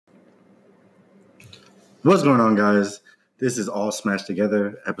What's going on, guys? This is All Smashed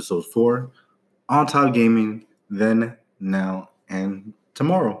Together, episode 4, On Top Gaming, Then, Now, and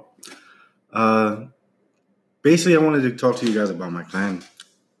Tomorrow. Uh, Basically, I wanted to talk to you guys about my clan.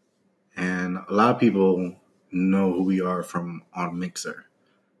 And a lot of people know who we are from on Mixer.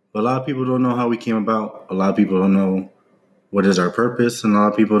 But a lot of people don't know how we came about. A lot of people don't know what is our purpose. And a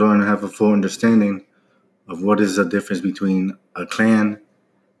lot of people don't have a full understanding of what is the difference between a clan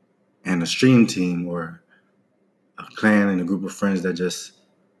and a stream team, or a clan and a group of friends that just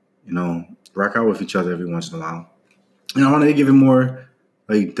rock out with each other every once in a while. And I wanted to give it more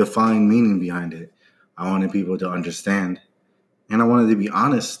defined meaning behind it. I wanted people to understand. And I wanted to be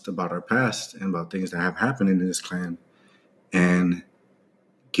honest about our past and about things that have happened in this clan. And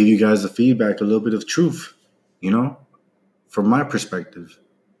give you guys the feedback, a little bit of truth, from my perspective.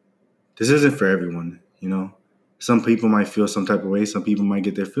 This isn't for everyone. Some people might feel some type of way. Some people might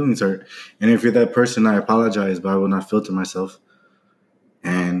get their feelings hurt. And if you're that person, I apologize, but I will not filter myself.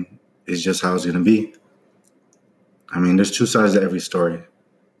 And it's just how it's going to be. I mean, there's two sides to every story.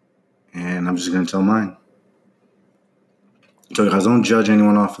 And I'm just going to tell mine. So guys, don't judge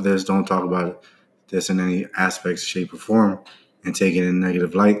anyone off of this. Don't talk about this in any aspects, shape, or form and take it in a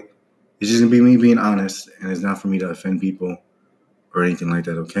negative light. It's just going to be me being honest. And it's not for me to offend people or anything like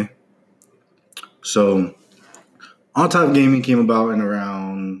that, okay? So, On Top Gaming came about in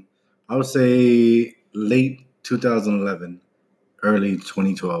around, I would say, late 2011, early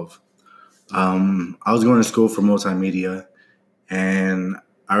 2012. I was going to school for multimedia, and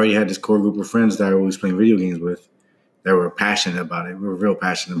I already had this core group of friends that I was playing video games with that were passionate about it. We were real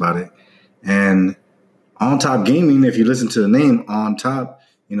passionate about it. And On Top Gaming, if you listen to the name On Top,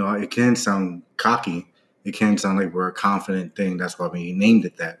 it can sound cocky. It can sound like we're a confident thing. That's why we named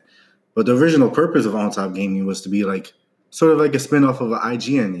it that. But the original purpose of On Top Gaming was to be sort of like a spinoff of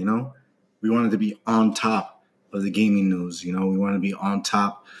IGN, We wanted to be on top of the gaming news, We wanted to be on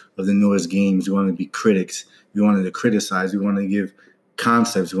top of the newest games. We wanted to be critics. We wanted to criticize. We wanted to give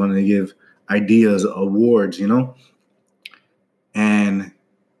concepts. We wanted to give ideas, awards, And,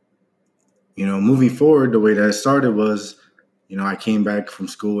 moving forward, the way that it started was, I came back from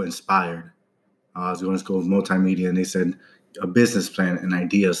school inspired. I was going to school with multimedia, and they said a business plan, an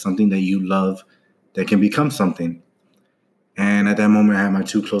idea, something that you love that can become something. And at that moment, I had my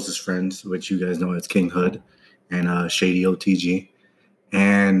two closest friends, which you guys know as King Hood and Shady OTG.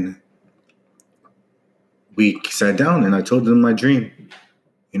 And we sat down, and I told them my dream.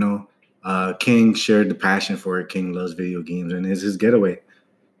 King shared the passion for it. King loves video games, and it's his getaway.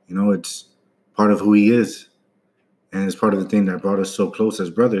 It's part of who he is. And it's part of the thing that brought us so close as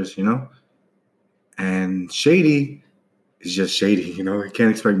brothers, And Shady is just Shady, You can't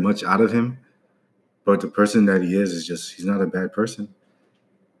expect much out of him. But the person that he is he's not a bad person.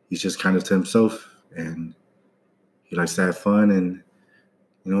 He's just kind of to himself, and he likes to have fun, and,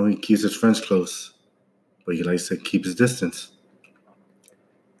 he keeps his friends close, but he likes to keep his distance.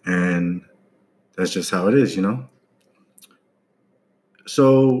 And that's just how it is,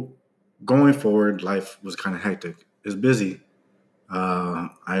 So going forward, life was kind of hectic. It's busy.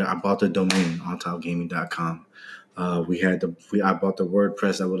 I bought the domain ontopgaming.com. I bought the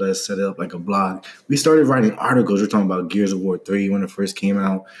WordPress that would let us set it up like a blog. We started writing articles. We're talking about Gears of War 3 when it first came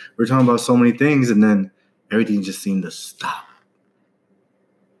out. We're talking about so many things, and then everything just seemed to stop.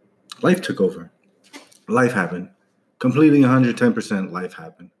 Life took over. Life happened. Completely 110% life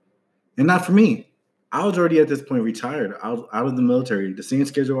happened. And not for me. I was already at this point retired, out of the military. The same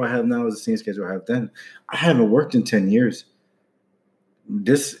schedule I have now is the same schedule I have then. I haven't worked in 10 years.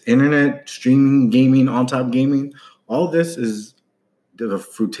 This internet, streaming, gaming, On Top Gaming, all this is the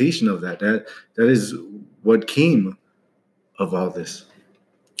fruition of that. That is what came of all this,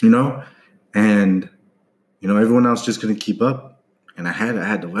 And, everyone else just couldn't keep up. And I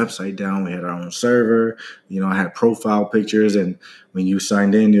had the website down. We had our own server. I had profile pictures. And when you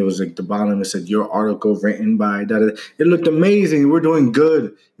signed in, it was like the bottom, it said your article written by da-da. It looked amazing. We're doing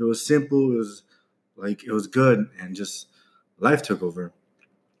good. It was simple. It was good. And just life took over.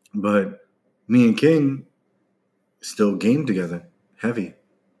 But me and King still game together, heavy,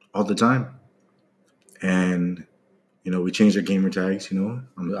 all the time. And, we changed our gamer tags,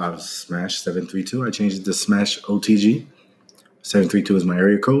 I was Smash 732. I changed it to Smash OTG. 732 is my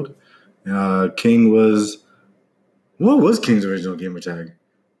area code. King what was King's original gamer tag?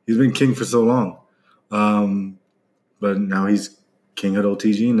 He's been King for so long. But now he's King at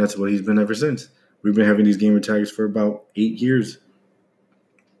OTG, and that's what he's been ever since. We've been having these gamer tags for about 8 years.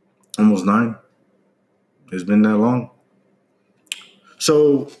 Almost 9. It's been that long.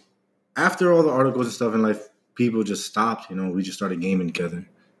 So after all the articles and stuff in life, people just stopped. We just started gaming together.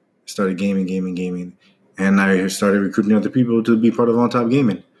 Started gaming. And I started recruiting other people to be part of On Top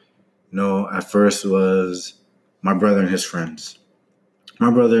Gaming. At first was my brother and his friends. My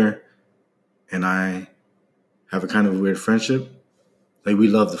brother and I have a kind of weird friendship. Like, we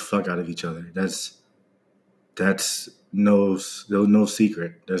love the fuck out of each other. That's no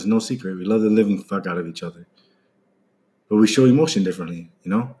secret. There's no secret. We love the living fuck out of each other. But we show emotion differently,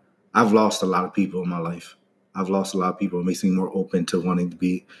 I've lost a lot of people in my life. I've lost a lot of people. It makes me more open to wanting to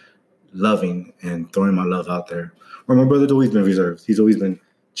be loving and throwing my love out there. Where my brother's always been reserved. He's always been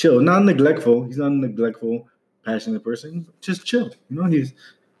chill, not neglectful. He's not a neglectful, passionate person. Just chill.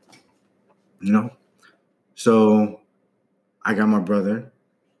 So I got my brother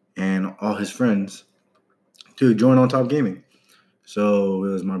and all his friends to join On Top Gaming. So it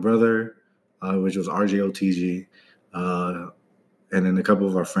was my brother, which was RJOTG, and then a couple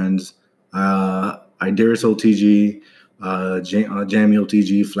of our friends, Idaris OTG, Jamie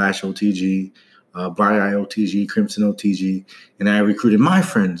OTG, Flash OTG, Brian OTG, Crimson OTG, and I recruited my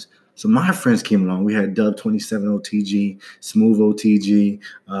friends. So my friends came along. We had Dub 27 OTG, Smooth OTG,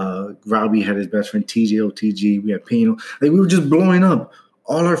 Robbie had his best friend TJ OTG. We had Pino. Like, we were just blowing up.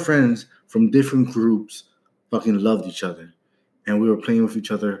 All our friends from different groups fucking loved each other, and we were playing with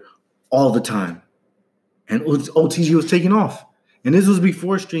each other all the time. And OTG was taking off, and this was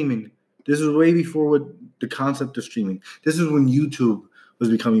before streaming. This was way before the concept of streaming. This is when YouTube was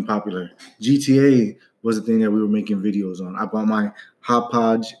becoming popular. GTA was the thing that we were making videos on. I bought my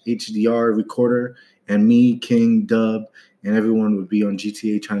Hopodge HDR recorder, and me, King, Dub, and everyone would be on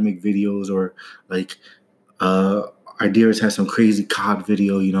GTA trying to make videos, or like Ideas had some crazy COD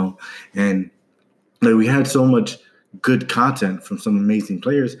video, and like, we had so much good content from some amazing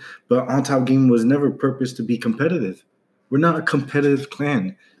players, but On Top Gaming was never purposed to be competitive. We're not a competitive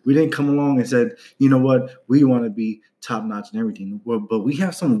clan. We didn't come along and said, you know what, we want to be top notch and everything. Well, but we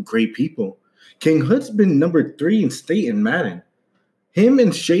have some great people. King Hood's been number 3 in state in Madden. Him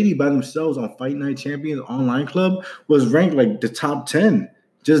and Shady by themselves on Fight Night Champions Online Club was ranked like the top 10.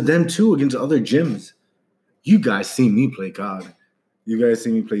 Just them two against other gyms. You guys see me play COD. You guys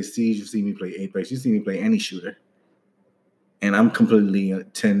see me play Siege. You see me play Apex. You see me play any shooter. And I'm completely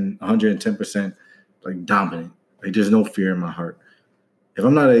 110% like dominant. Like, there's no fear in my heart. If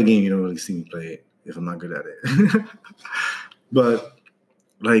I'm not at a game, you don't really see me play it if I'm not good at it. But,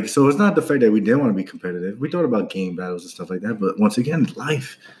 like, so it's not the fact that we didn't want to be competitive. We thought about game battles and stuff like that. But once again,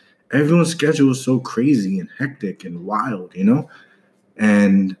 life. Everyone's schedule is so crazy and hectic and wild,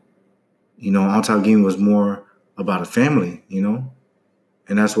 And, On Top Gaming was more about a family,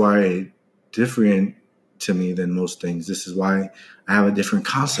 And that's why it's different to me than most things. This is why I have a different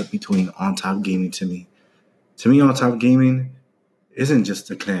concept between On Top Gaming to me. To me, On Top Gaming isn't just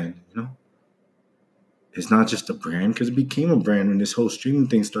a clan, It's not just a brand, because it became a brand when this whole streaming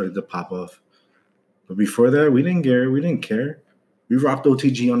thing started to pop off. But before that, we didn't care. We rocked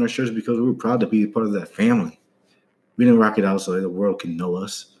OTG on our shirts because we were proud to be part of that family. We didn't rock it out so that the world can know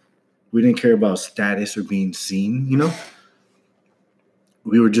us. We didn't care about status or being seen,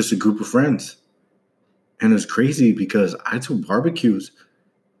 We were just a group of friends. And it was crazy because I took barbecues.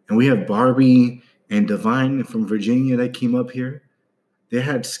 And we have Barbie and Divine from Virginia that came up here. They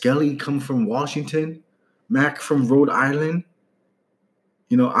had Skelly come from Washington, Mac from Rhode Island.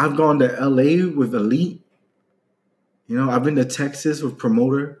 I've gone to LA with Elite. I've been to Texas with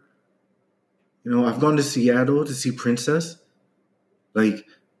Promoter. I've gone to Seattle to see Princess. Like,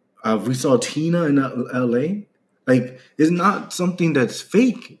 we saw Tina in LA. Like, it's not something that's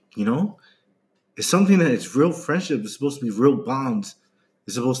fake, It's something that is real friendship. It's supposed to be real bonds.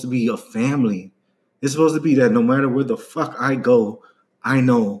 It's supposed to be a family. It's supposed to be that no matter where the fuck I go, I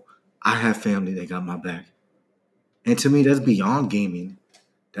know I have family that got my back. And to me, that's beyond gaming.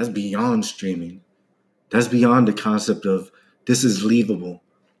 That's beyond streaming. That's beyond the concept of this is leavable.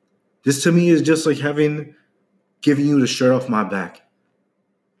 This to me is just like giving you the shirt off my back.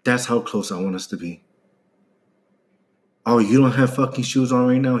 That's how close I want us to be. Oh, you don't have fucking shoes on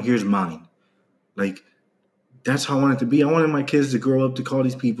right now? Here's mine. Like, that's how I want it to be. I wanted my kids to grow up to call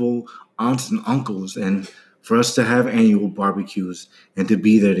these people aunts and uncles, and for us to have annual barbecues and to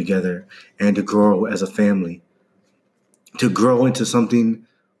be there together and to grow as a family, to grow into something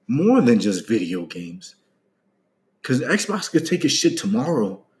more than just video games. Because Xbox could take a shit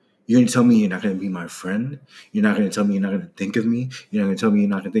tomorrow. You're going to tell me you're not going to be my friend? You're not going to tell me you're not going to think of me? You're not going to tell me you're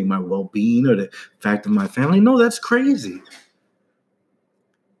not going to think of my well-being or the fact of my family? No, that's crazy.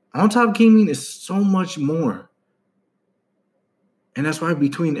 On Top Gaming is so much more. And that's why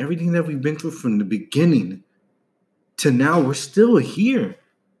between everything that we've been through from the beginning to now, we're still here.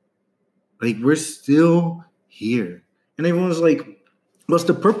 Like, we're still here. And everyone's like, what's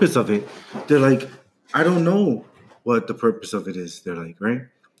the purpose of it? They're like, I don't know what the purpose of it is. They're like, right?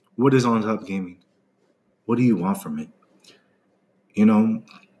 What is On Top Gaming? What do you want from it? You know,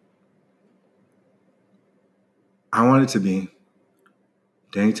 I want it to be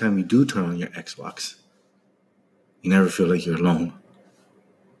that anytime you do turn on your Xbox, you never feel like you're alone.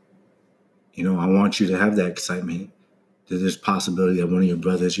 You know, I want you to have that excitement that there's possibility that one of your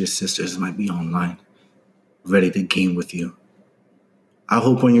brothers, your sisters might be online, ready to game with you. I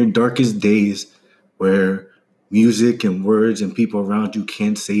hope on your darkest days where music and words and people around you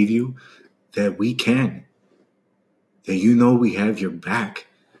can't save you, that we can. That you know we have your back.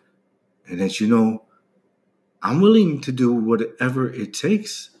 And that you know I'm willing to do whatever it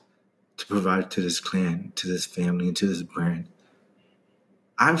takes to provide to this clan, to this family, and to this brand.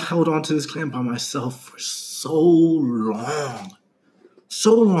 I've held on to this clan by myself for so long.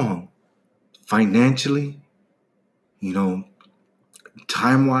 So long. Financially, you know,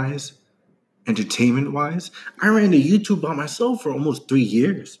 time-wise, entertainment-wise. I ran to YouTube by myself for almost 3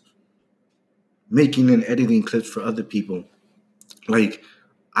 years. Making and editing clips for other people. Like,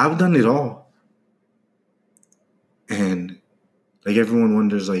 I've done it all. And, like, everyone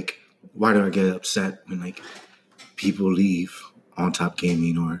wonders, like, why do I get upset when, like, people leave On Top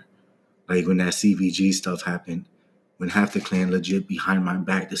Gaming, or like when that CBG stuff happened, when half the clan legit behind my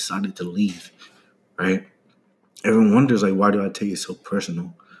back decided to leave, right? Everyone wonders, like, why do I take it so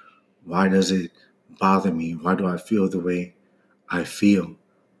personal? Why does it bother me? Why do I feel the way I feel,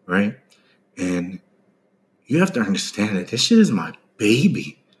 right? And you have to understand that this shit is my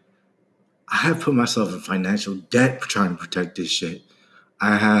baby. I have put myself in financial debt trying to protect this shit.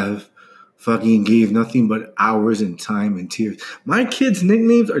 I have fucking gave nothing but hours and time and tears. My kids'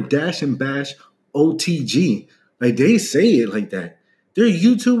 nicknames are Dash and Bash OTG. Like, they say it like that. Their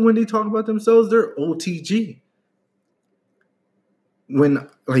YouTube, when they talk about themselves, they're OTG. When,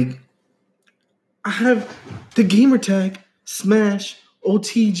 like, I have the gamer tag Smash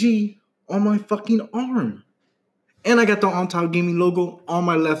OTG on my fucking arm. And I got the On Top Gaming logo on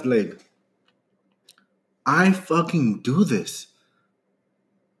my left leg. I fucking do this.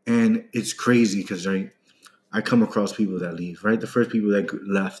 And it's crazy because, right, I come across people that leave, right? The first people that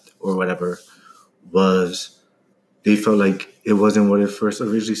left or whatever was they felt like it wasn't what it first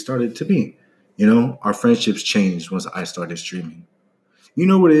originally started to be. You know, our friendships changed once I started streaming. You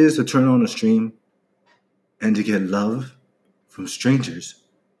know what it is to turn on a stream and to get love from strangers,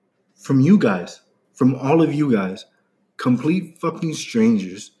 from you guys, from all of you guys, complete fucking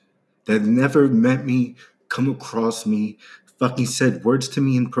strangers that never met me, come across me, fucking said words to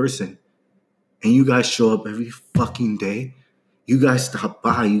me in person. And you guys show up every fucking day. You guys stop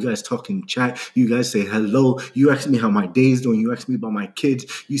by. You guys talk in chat. You guys say hello. You ask me how my day's doing. You ask me about my kids.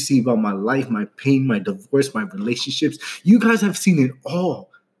 You see about my life, my pain, my divorce, my relationships. You guys have seen it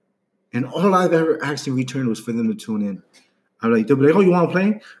all. And all I've ever asked in return was for them to tune in. I'm like, they'll be like, oh, you want to play?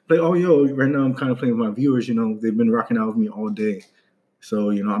 I'm like, oh, yo, right now I'm kind of playing with my viewers. You know, they've been rocking out with me all day. So,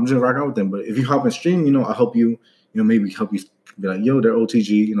 you know, I'm just rocking out with them. But if you hop and stream, you know, I'll help you, maybe help you be like, yo, they're OTG,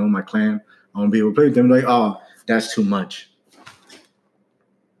 you know, my clan. I want to be able to play with them. Like, oh, that's too much.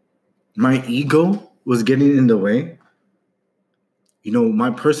 My ego was getting in the way. You know,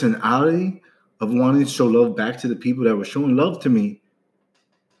 my personality of wanting to show love back to the people that were showing love to me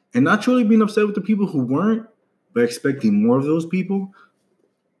and not truly being upset with the people who weren't, but expecting more of those people.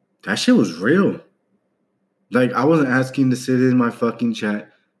 That shit was real. Like, I wasn't asking to sit in my fucking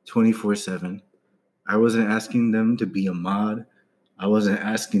chat 24/7. I wasn't asking them to be a mod. I wasn't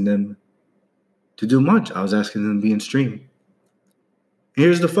asking them to do much. I was asking them to be in stream.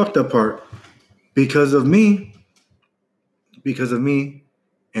 Here's the fucked up part. Because of me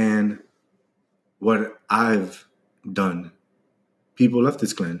and what I've done, people left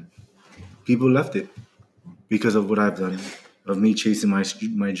this clan. People left it because of what I've done, of me chasing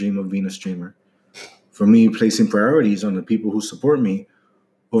my dream of being a streamer. For me placing priorities on the people who support me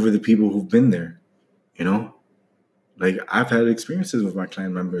over the people who've been there, you know? Like, I've had experiences with my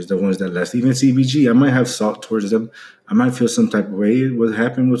clan members, the ones that left. Even CBG, I might have salt towards them. I might feel some type of way. What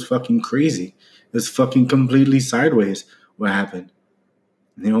happened was fucking crazy. It's fucking completely sideways what happened.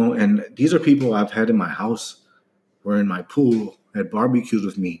 You know, and these are people I've had in my house, were in my pool, had barbecues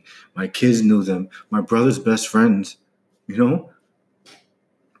with me. My kids knew them. My brother's best friends, you know?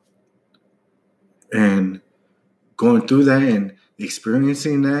 And going through that and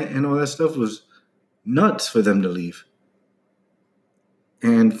experiencing that and all that stuff was nuts for them to leave.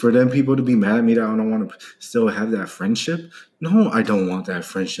 And for them people to be mad at me that I don't want to still have that friendship. No, I don't want that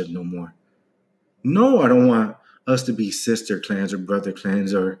friendship no more. No, I don't want us to be sister clans or brother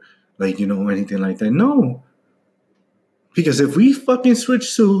clans or, like, you know, anything like that. No. Because if we fucking switch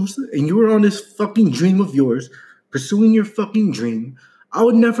souls and you were on this fucking dream of yours, pursuing your fucking dream, I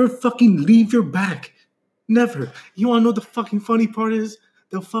would never fucking leave your back. Never. You wanna know the fucking funny part is?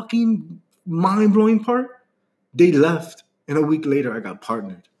 The fucking mind-blowing part? They left, and a week later I got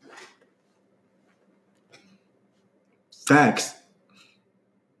partnered. Facts.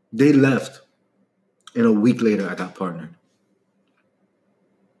 They left, and a week later I got partnered.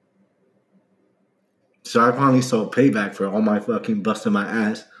 So I finally saw payback for all my fucking busting my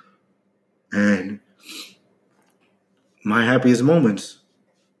ass. And my happiest moments,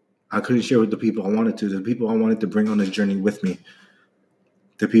 I couldn't share with the people I wanted to. The people I wanted to bring on this journey with me.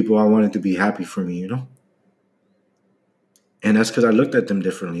 The people I wanted to be happy for me, you know? And that's because I looked at them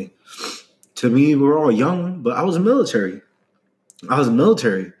differently. To me, we're all young, but I was military.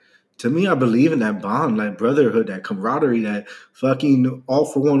 To me, I believe in that bond, that brotherhood, that camaraderie, that fucking all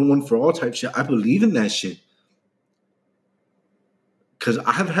for one for all type shit. I believe in that shit. Because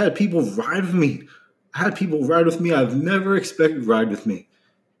I've had people ride with me. I've never expected to ride with me.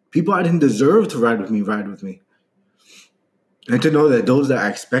 People I didn't deserve to ride with me. And to know that those that I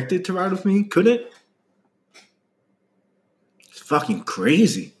expected to ride with me couldn't, it's fucking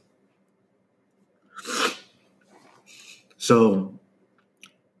crazy. So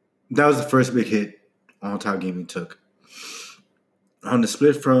that was the first big hit On Top Gaming took. On the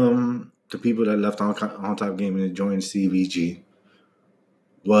split from the people that left On Top Gaming and joined CBG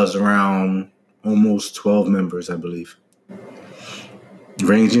was around almost 12 members, I believe.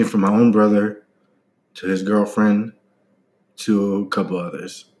 Ranging from my own brother to his girlfriend to a couple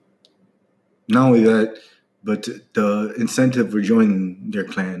others. Not only that, but the incentive for joining their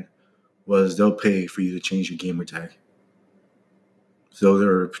clan was they'll pay for you to change your gamer tag. So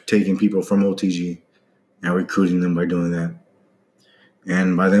they're taking people from OTG and recruiting them by doing that.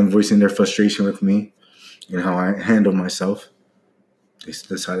 And by them voicing their frustration with me and how I handle myself, they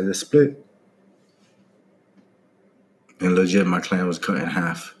decided to split. And legit, my clan was cut in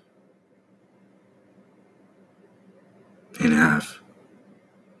half.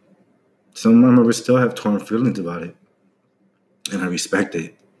 Some members still have torn feelings about it. And I respect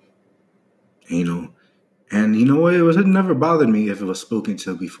it. And you know what? It never bothered me if it was spoken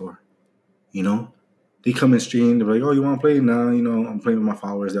to before. They come in stream, they're like, oh, you want to play? Nah, I'm playing with my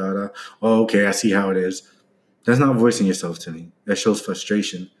followers. Oh, okay, I see how it is. That's not voicing yourself to me. That shows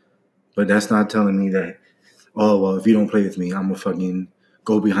frustration. But that's not telling me that, oh, well, if you don't play with me, I'm going to fucking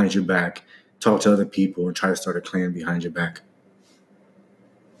go behind your back, talk to other people, and try to start a clan behind your back.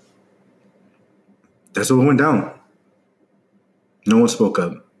 That's what went down. No one spoke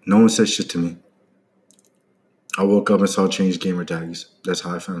up. No one said shit to me. I woke up and saw changed gamer tags. That's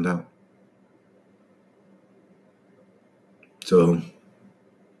how I found out. So,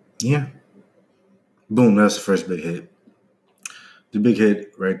 yeah. Boom, that's the first big hit. The big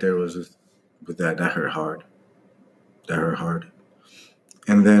hit right there was with that. That hurt hard.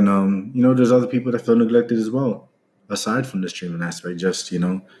 And then, there's other people that feel neglected as well, aside from the streaming aspect. Just,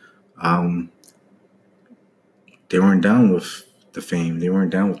 they weren't down with the fame. They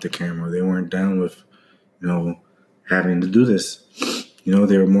weren't down with the camera. They weren't down with, having to do this.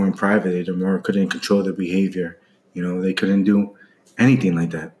 They were more in private. They couldn't control their behavior. They couldn't do anything like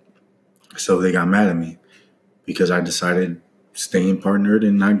that. So they got mad at me because I decided staying partnered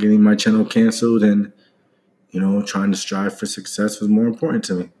and not getting my channel canceled and, trying to strive for success was more important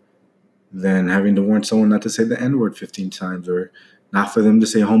to me than having to warn someone not to say the N-word 15 times or not for them to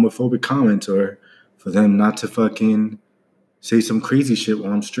say homophobic comments or for them not to fucking say some crazy shit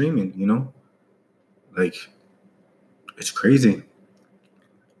while I'm streaming, Like, it's crazy.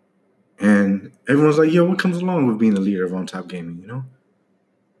 And everyone's like, yo, what comes along with being the leader of On Top Gaming, You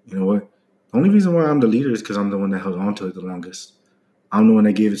know what? The only reason why I'm the leader is because I'm the one that held on to it the longest. I'm the one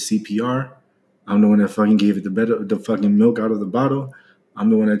that gave it CPR. I'm the one that fucking gave it the fucking milk out of the bottle. I'm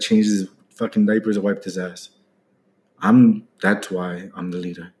the one that changed his fucking diapers and wiped his ass. That's why I'm the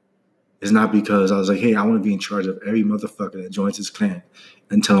leader. It's not because I was like, hey, I want to be in charge of every motherfucker that joins his clan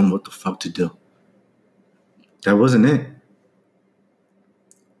and tell him what the fuck to do. That wasn't it.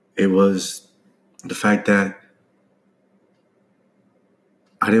 It was the fact that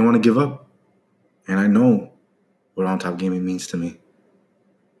I didn't want to give up. And I know what On Top Gaming means to me.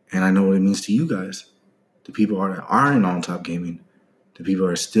 And I know what it means to you guys. The people that are in On Top Gaming. The people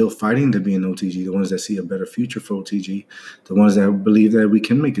that are still fighting to be in OTG. The ones that see a better future for OTG. The ones that believe that we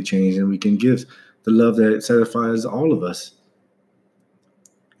can make a change and we can give the love that satisfies all of us.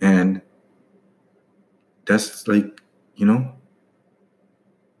 And that's like,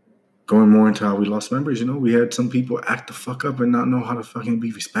 going more into how we lost members, we had some people act the fuck up and not know how to fucking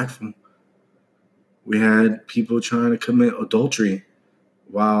be respectful. We had people trying to commit adultery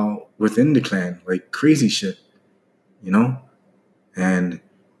while within the clan, like crazy shit, you know? And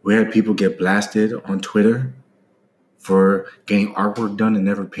we had people get blasted on Twitter for getting artwork done and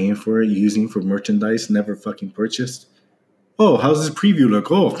never paying for it, using for merchandise never fucking purchased. Oh, how's this preview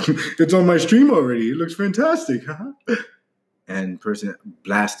look? Oh, it's on my stream already. It looks fantastic. And person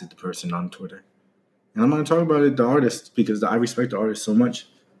blasted the person on Twitter. And I'm going to talk about it, the artist, because I respect the artist so much.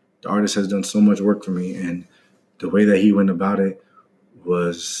 The artist has done so much work for me, and the way that he went about it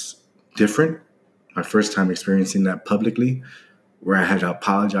was different. My first time experiencing that publicly, where I had to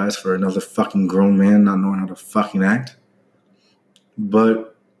apologize for another fucking grown man not knowing how to fucking act.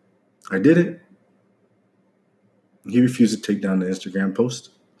 But I did it. He refused to take down the Instagram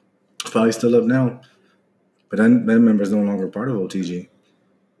post. It's probably still up now. But that member is no longer part of OTG.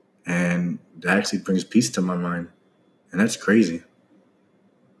 And that actually brings peace to my mind. And that's crazy.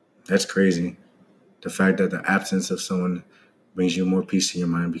 That's crazy. The fact that the absence of someone brings you more peace to your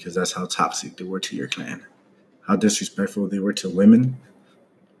mind, because that's how toxic they were to your clan. How disrespectful they were to women.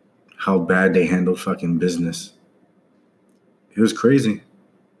 How bad they handled fucking business. It was crazy.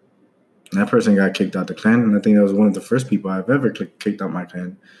 And that person got kicked out the clan, and I think that was one of the first people I've ever kicked out my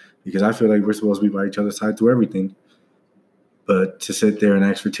clan, because I feel like we're supposed to be by each other's side through everything. But to sit there and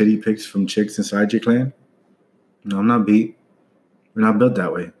ask for titty pics from chicks inside your clan, no, I'm not beat. We're not built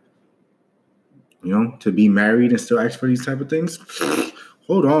that way. You know, to be married and still ask for these type of things?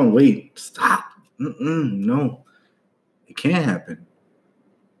 Hold on, wait, stop. No, it can't happen.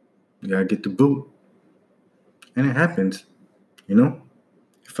 You gotta get the boot. And it happens, you know?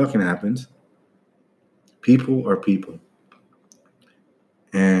 It fucking happens. People are people.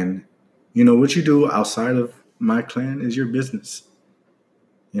 And, you know, what you do outside of my clan is your business.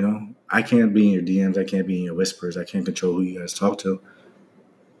 You know, I can't be in your DMs. I can't be in your whispers. I can't control who you guys talk to.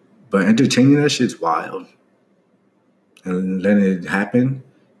 But entertaining that shit's wild. And letting it happen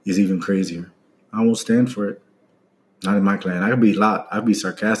is even crazier. I won't stand for it. Not in my clan. I could be a lot. I'll be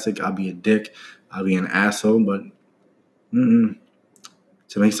sarcastic. I'll be a dick. I'll be an asshole. But to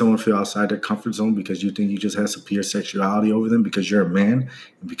make someone feel outside their comfort zone because you think you just have superior sexuality over them because you're a man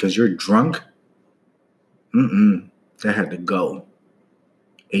and because you're drunk, that had to go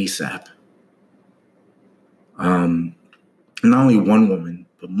ASAP. Not only one woman,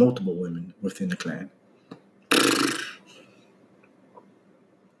 but multiple women within the clan.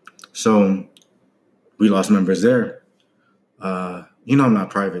 So we lost members there. You know I'm not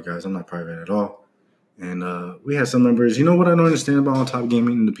private, guys. I'm not private at all. And we had some members. You know what I don't understand about On Top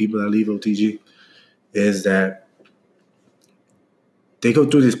Gaming and the people that leave OTG is that they go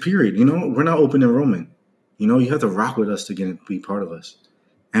through this period. You know, we're not open enrollment. You know, you have to rock with us to be part of us.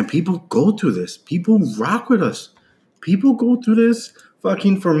 And people go through this. People rock with us. People go through this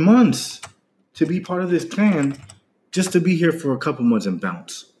fucking for months to be part of this clan just to be here for a couple months and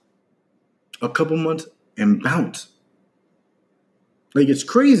bounce. A couple months and bounce. Like, it's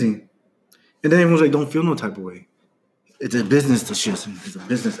crazy. And then everyone's like, don't feel no type of way. It's a business decision. It's a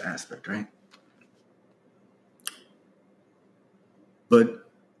business aspect, right? But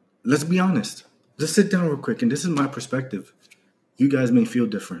let's be honest. Let's sit down real quick. And this is my perspective. You guys may feel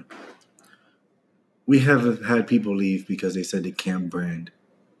different. We have had people leave because they said they can't brand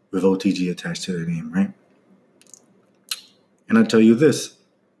with OTG attached to their name, right? And I tell you this.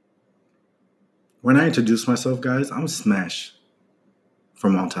 When I introduce myself, guys, I'm Smash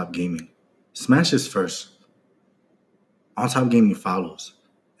from On Top Gaming. Smash is first. On Top Gaming follows.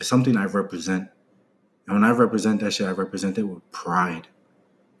 It's something I represent. And when I represent that shit, I represent it with pride.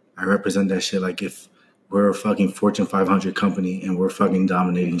 I represent that shit like if we're a fucking Fortune 500 company and we're fucking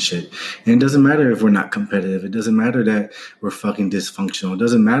dominating shit. And it doesn't matter if we're not competitive. It doesn't matter that we're fucking dysfunctional. It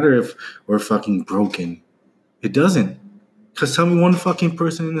doesn't matter if we're fucking broken. It doesn't. Because tell me one fucking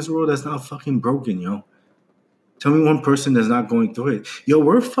person in this world that's not fucking broken, yo. Tell me one person that's not going through it. Yo,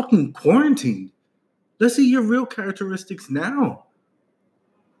 we're fucking quarantined. Let's see your real characteristics now.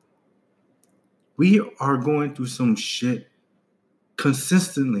 We are going through some shit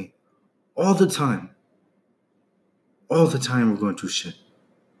consistently. All the time. All the time we're going through shit.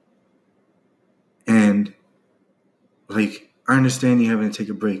 And, like, I understand you having to take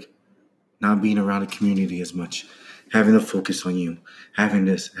a break. Not being around the community as much. Having to focus on you. Having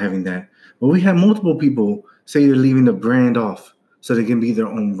this, having that. But we have multiple people say they're leaving the brand off so they can be their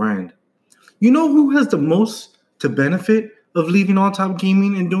own brand. You know who has the most to benefit of leaving On Top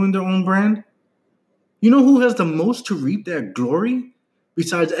Gaming and doing their own brand? You know who has the most to reap that glory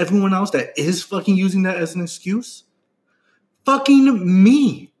besides everyone else that is fucking using that as an excuse? Fucking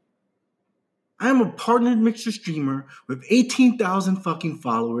me. I am a partnered Mixer streamer with 18,000 fucking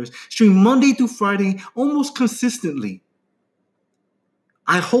followers, stream Monday through Friday almost consistently.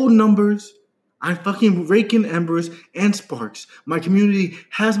 I hold numbers. I fucking rake in embers and sparks. My community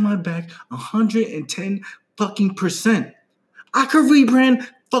has my back 110 fucking percent. I could rebrand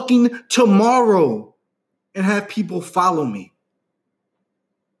fucking tomorrow and have people follow me.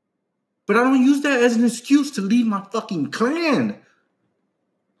 But I don't use that as an excuse to leave my fucking clan.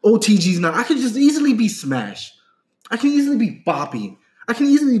 OTG's not. I could just easily be Smash. I can easily be Boppy. I can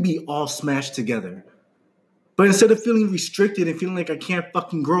easily be all smashed together. But instead of feeling restricted and feeling like I can't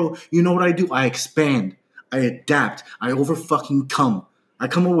fucking grow, you know what I do? I expand. I adapt. I over fucking come. I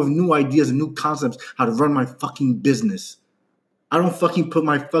come up with new ideas and new concepts how to run my fucking business. I don't fucking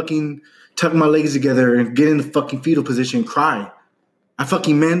tuck my legs together and get in the fucking fetal position and cry. I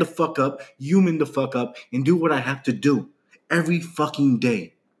fucking man the fuck up, human the fuck up, and do what I have to do every fucking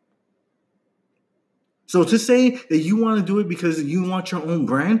day. So to say that you want to do it because you want your own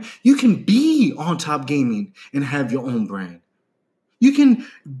brand, you can be on Top Gaming and have your own brand. You can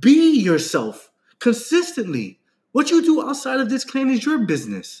be yourself consistently. What you do outside of this clan is your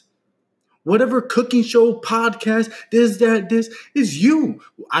business. Whatever cooking show, podcast, this is you.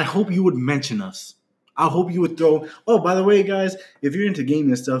 I hope you would mention us. I hope you would throw, oh, by the way, guys, if you're into gaming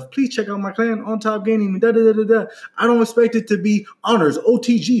and stuff, please check out my clan on Top Gaming. I don't expect it to be honors,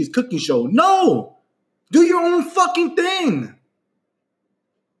 OTGs, cooking show. No! Do your own fucking thing.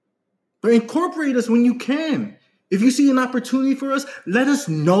 But incorporate us when you can. If you see an opportunity for us, let us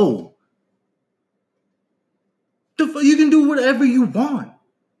know. You can do whatever you want.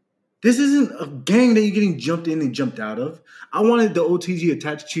 This isn't a gang that you're getting jumped in and jumped out of. I wanted the OTG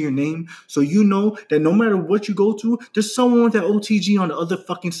attached to your name so you know that no matter what you go through, there's someone with that OTG on the other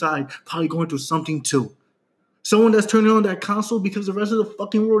fucking side probably going through something too. Someone that's turning on that console because the rest of the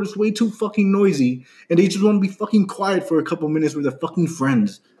fucking world is way too fucking noisy and they just want to be fucking quiet for a couple minutes with their fucking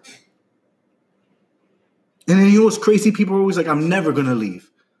friends. And then you know what's crazy? People are always like, I'm never going to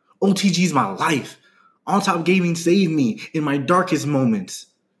leave. OTG's my life. On Top Gaming saved me in my darkest moments.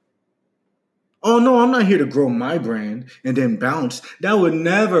 Oh no, I'm not here to grow my brand and then bounce. That would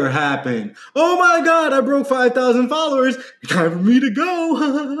never happen. Oh my God, I broke 5,000 followers. Time for me to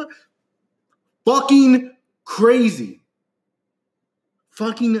go. Fucking crazy.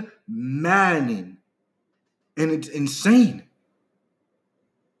 Fucking maddening. And it's insane.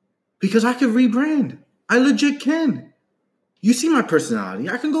 Because I could rebrand. I legit can. You see my personality.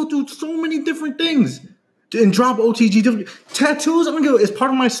 I can go through so many different things. And drop OTG. Tattoos, it's part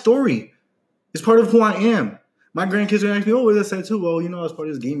of my story. It's part of who I am. My grandkids are asking me, oh, what's that tattoo? Well, I was part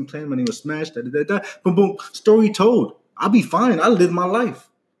of this gaming plan. My name was Smash. Boom, boom. Story told. I'll be fine. I live my life.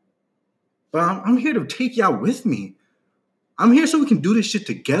 But I'm here to take y'all with me. I'm here so we can do this shit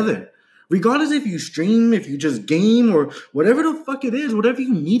together. Regardless if you stream, if you just game, or whatever the fuck it is, whatever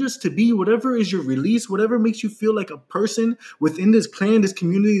you need us to be, whatever is your release, whatever makes you feel like a person within this clan, this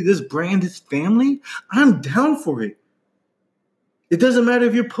community, this brand, this family, I'm down for it. It doesn't matter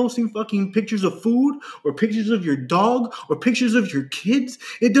if you're posting fucking pictures of food or pictures of your dog or pictures of your kids.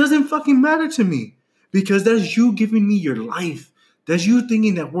 It doesn't fucking matter to me because that's you giving me your life. That's you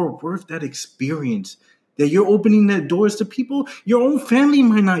thinking that we're worth that experience, that you're opening that doors to people. Your own family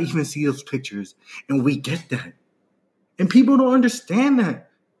might not even see those pictures. And we get that. And people don't understand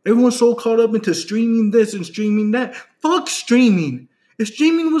that. Everyone's so caught up into streaming this and streaming that. Fuck streaming. If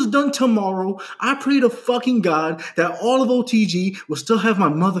streaming was done tomorrow, I pray to fucking God that all of OTG will still have my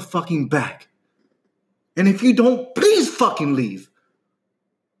motherfucking back. And if you don't, please fucking leave.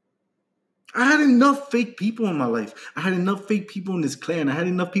 I had enough fake people in my life. I had enough fake people in this clan. I had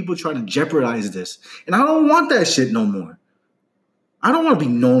enough people trying to jeopardize this. And I don't want that shit no more. I don't want to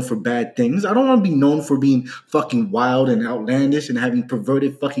be known for bad things. I don't want to be known for being fucking wild and outlandish and having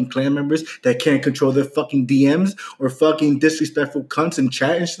perverted fucking clan members that can't control their fucking DMs or fucking disrespectful cunts in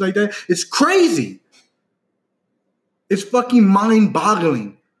chat and shit like that. It's crazy. It's fucking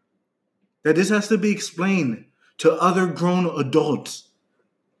mind-boggling that this has to be explained to other grown adults.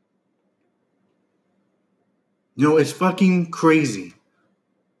 It's fucking crazy.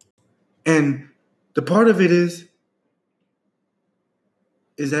 And the part of it is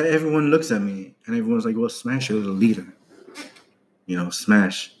that everyone looks at me and everyone's like, well, Smash, you're the leader.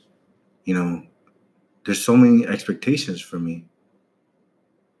 Smash. There's so many expectations for me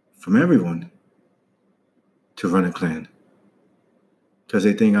from everyone to run a clan. Because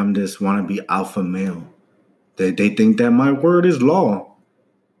they think I'm this wannabe alpha male. They think that my word is law.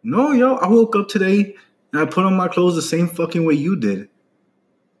 No, I woke up today and I put on my clothes the same fucking way you did.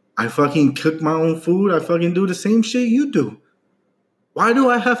 I fucking cook my own food. I fucking do the same shit you do. Why do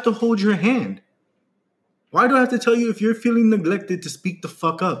I have to hold your hand? Why do I have to tell you if you're feeling neglected to speak the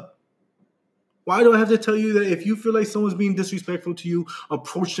fuck up? Why do I have to tell you that if you feel like someone's being disrespectful to you,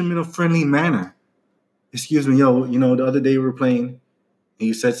 approach them in a friendly manner? Excuse me, yo, the other day we were playing and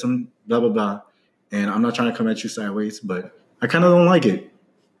you said some blah, blah, blah. And I'm not trying to come at you sideways, but I kind of don't like it.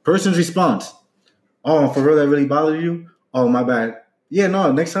 Person's response. Oh, for real, that really bothered you? Oh, my bad. Yeah,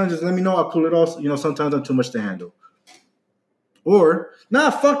 no, next time just let me know. I'll pull it off. Sometimes I'm too much to handle. Or, nah,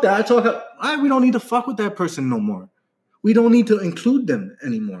 fuck that. I told her, we don't need to fuck with that person no more. We don't need to include them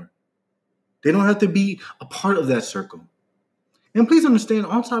anymore. They don't have to be a part of that circle. And please understand,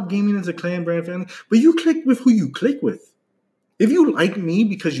 On Top Gaming is a clan brand family, but you click with who you click with. If you like me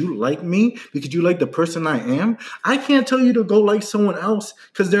because you like me, because you like the person I am, I can't tell you to go like someone else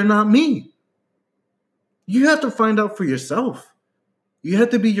because they're not me. You have to find out for yourself. You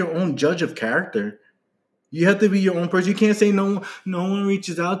have to be your own judge of character. You have to be your own person. You can't say no one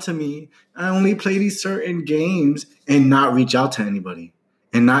reaches out to me. I only play these certain games and not reach out to anybody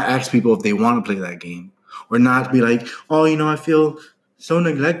and not ask people if they want to play that game or not be like, oh, I feel so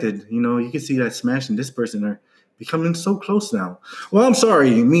neglected. You can see that Smash and this person are becoming so close now. Well, I'm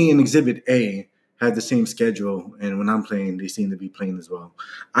sorry. Me and Exhibit A have the same schedule, and when I'm playing, they seem to be playing as well.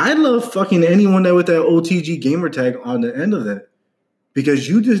 I love fucking anyone that with that OTG gamer tag on the end of that. Because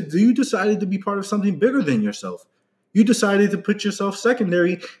you decided to be part of something bigger than yourself. You decided to put yourself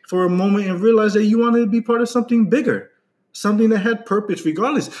secondary for a moment and realize that you wanted to be part of something bigger, something that had purpose,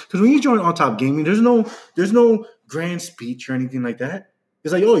 regardless. Because when you join On Top Gaming, there's no grand speech or anything like that.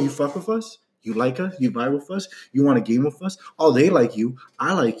 It's like, oh, you fuck with us, you like us, you vibe with us, you want to game with us. Oh, they like you,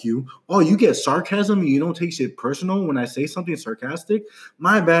 I like you. Oh, you get sarcasm and you don't take shit personal when I say something sarcastic.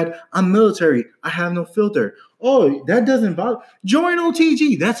 My bad, I'm military. I have no filter. Oh, that doesn't bother. Join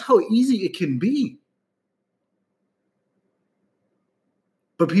OTG. That's how easy it can be.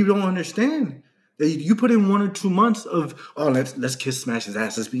 But people don't understand that you put in 1 or 2 months of, oh, let's kiss Smash's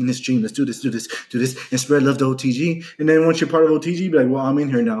ass. Let's be in the stream. Let's do this, and spread love to OTG. And then once you're part of OTG, be like, well, I'm in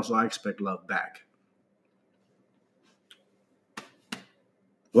here now, so I expect love back.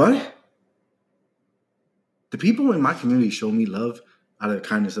 What? The people in my community show me love out of the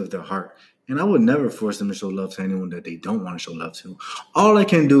kindness of their heart. And I would never force them to show love to anyone that they don't want to show love to. All I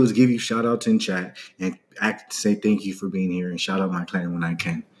can do is give you shout outs in chat and say thank you for being here and shout out my clan when I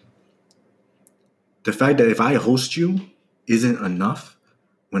can. The fact that if I host you isn't enough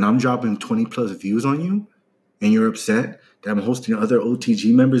when I'm dropping 20 plus views on you and you're upset that I'm hosting other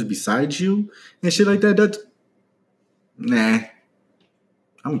OTG members besides you and shit like that, that's, nah,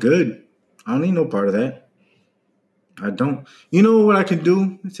 I'm good. I don't need no part of that. I don't. You know what I can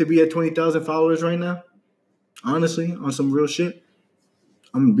do to be at 20,000 followers right now? Honestly, on some real shit,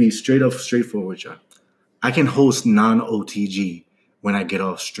 I'm going to be straightforward with y'all. I can host non-OTG when I get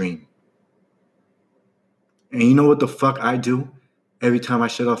off stream. And you know what the fuck I do every time I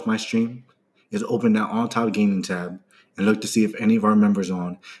shut off my stream? Is open that On Top Gaming tab and look to see if any of our members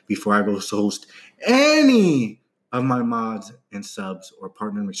on before I go host any of my mods and subs or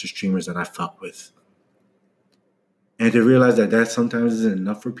partner mixer streamers that I fuck with. And to realize that sometimes isn't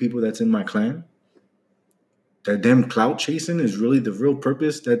enough for people that's in my clan. That them clout chasing is really the real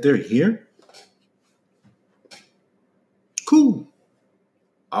purpose that they're here. Cool.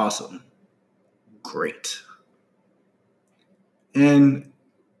 Awesome. Great. And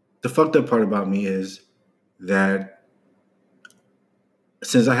the fucked up part about me is that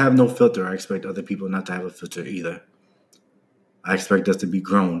since I have no filter, I expect other people not to have a filter either. I expect us to be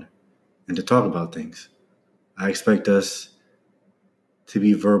grown and to talk about things. I expect us to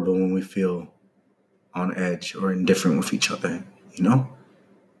be verbal when we feel on edge or indifferent with each other, And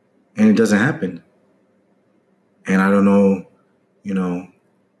it doesn't happen. And I don't know,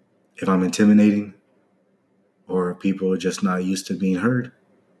 if I'm intimidating or people are just not used to being heard.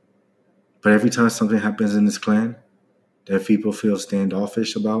 But every time something happens in this clan that people feel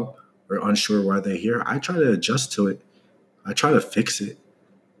standoffish about or unsure why they're here, I try to adjust to it. I try to fix it.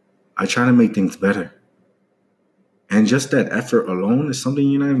 I try to make things better. And just that effort alone is something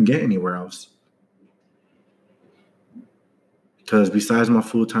you're not even get anywhere else. Because besides my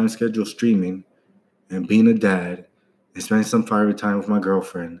full-time schedule streaming and being a dad and spending some fiery time with my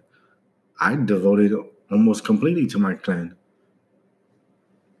girlfriend, I devoted almost completely to my clan.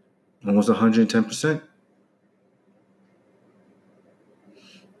 Almost 110%.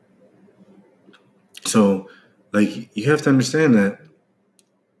 So, you have to understand that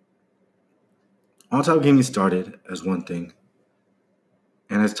On Top Gaming started as one thing.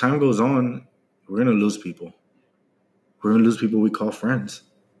 And as time goes on, we're going to lose people. We're going to lose people we call friends.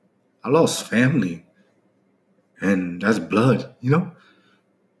 I lost family. And that's blood,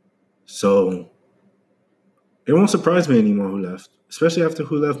 So It won't surprise me anymore who left, especially after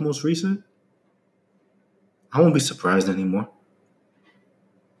who left most recent. I won't be surprised anymore.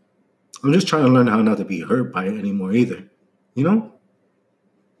 I'm just trying to learn how not to be hurt by it anymore either. You know?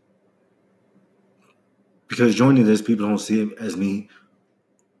 Because joining this, people don't see it as me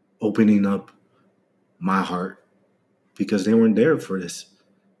opening up my heart because they weren't there for this.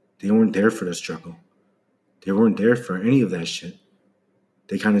 They weren't there for the struggle. They weren't there for any of that shit.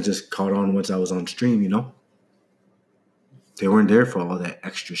 They kind of just caught on once I was on stream, you know? They weren't there for all that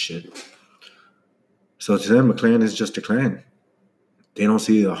extra shit. So to them, a clan is just a clan. They don't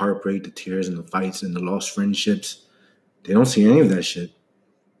see the heartbreak, the tears, and the fights, and the lost friendships. They don't see any of that shit.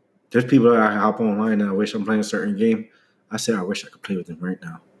 There's people that I hop online and I wish I'm playing a certain game. I say I wish I could play with them right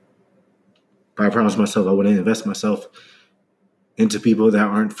now. But I promised myself I wouldn't invest myself into people that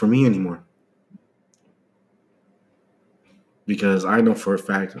aren't for me anymore. Because I know for a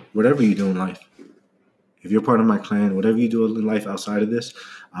fact, whatever you do in life, if you're part of my clan, whatever you do in life outside of this,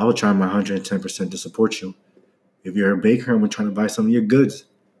 I will try my 110% to support you. If you're a baker, I'm trying to buy some of your goods.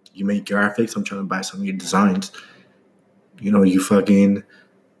 You make graphics, I'm trying to buy some of your designs. You know, you fucking,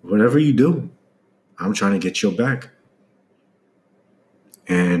 whatever you do, I'm trying to get your back.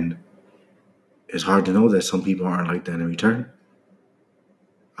 And it's hard to know that some people aren't like that in return.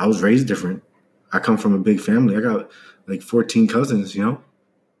 I was raised different. I come from a big family. I got like 14 cousins, you know?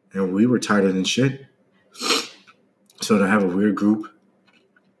 And we were tighter than shit. So to have a weird group,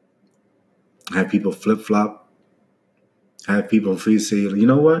 have people flip-flop, have people say, you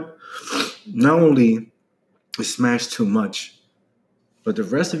know what? Not only is Smash too much, but the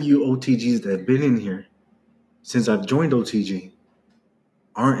rest of you OTGs that have been in here since I've joined OTG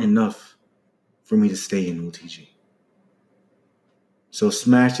aren't enough for me to stay in OTG. So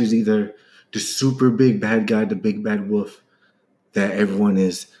Smash is either the super big bad guy, the big bad wolf that everyone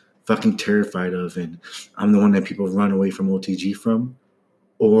is fucking terrified of, and I'm the one that people run away from OTG from,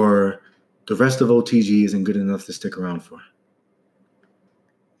 or the rest of OTG isn't good enough to stick around for.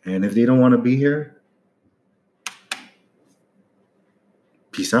 And if they don't want to be here,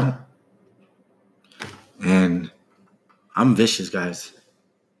 peace out. And I'm vicious, guys.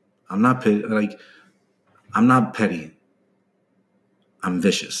 I'm not petty. I'm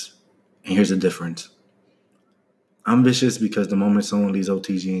vicious. And here's the difference. I'm vicious because the moment someone leaves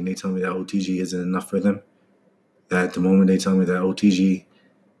OTG and they tell me that OTG isn't enough for them, that the moment they tell me that OTG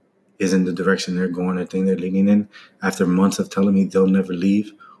isn't the direction they're going or thing they're leading in, after months of telling me they'll never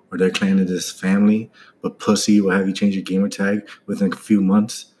leave or their clan is this family, but pussy will have you change your gamer tag within a few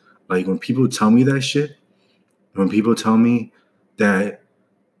months. Like when people tell me that shit, when people tell me that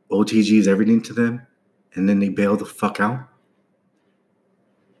OTG is everything to them and then they bail the fuck out,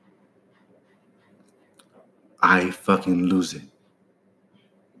 I fucking lose it.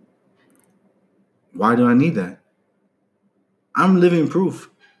 Why do I need that? I'm living proof.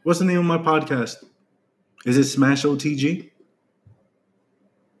 What's the name of my podcast? Is it Smash OTG?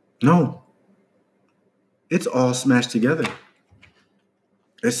 No. It's all smashed together.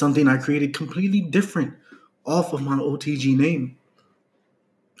 It's something I created completely different off of my OTG name.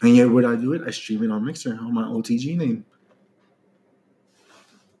 And yet would I do it? I stream it on Mixer on my OTG name.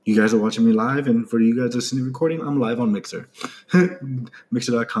 You guys are watching me live, and for you guys listening to recording, I'm live on Mixer.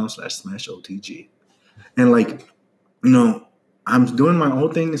 Mixer.com/SmashOTG. And like, you know, I'm doing my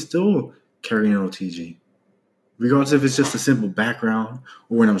own thing and still carrying OTG. Regardless if it's just a simple background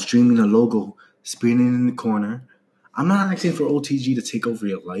or when I'm streaming a logo spinning in the corner. I'm not asking for OTG to take over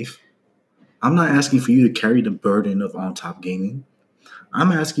your life. I'm not asking for you to carry the burden of On Top Gaming.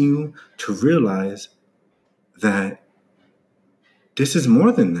 I'm asking you to realize that this is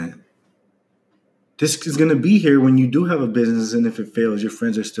more than that. This is going to be here when you do have a business, and if it fails, your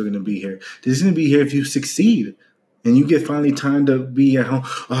friends are still going to be here. This is going to be here if you succeed and you get finally time to be at home.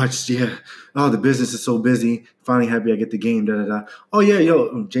 The business is so busy. Finally happy I get the game. Oh, yeah,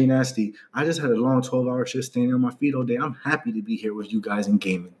 Jay Nasty. I just had a long 12-hour shift standing on my feet all day. I'm happy to be here with you guys in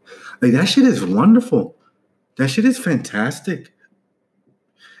gaming. Like, that shit is wonderful. That shit is fantastic.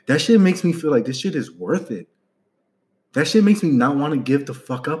 That shit makes me feel like this shit is worth it. That shit makes me not want to give the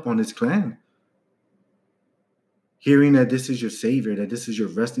fuck up on this clan. Hearing that this is your savior, that this is your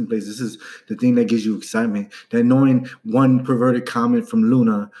resting place, this is the thing that gives you excitement, that knowing one perverted comment from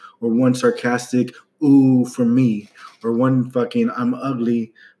Luna, or one sarcastic ooh from me, or one fucking I'm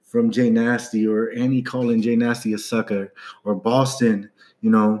ugly from Jay Nasty, or Annie calling Jay Nasty a sucker, or Boston,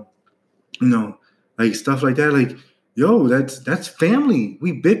 like stuff like that. Like, yo, that's family.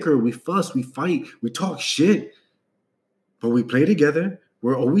 We bicker, we fuss, we fight, we talk shit, but we play together.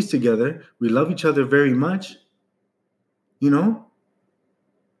 We're always together. We love each other very much.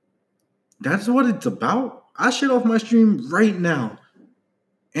 That's what it's about. I shut off my stream right now.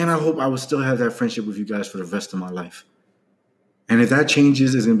 And I hope I will still have that friendship with you guys for the rest of my life. And if that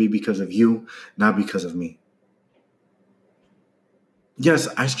changes, it's going to be because of you, not because of me. Yes,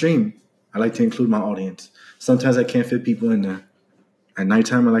 I stream. I like to include my audience. Sometimes I can't fit people in there. At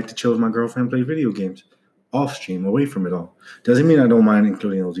nighttime, I like to chill with my girlfriend and play video games. Off stream, away from it all. Doesn't mean I don't mind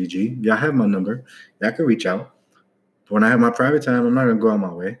including OTG. Yeah, I have my number. Yeah, I can reach out. But when I have my private time, I'm not going to go out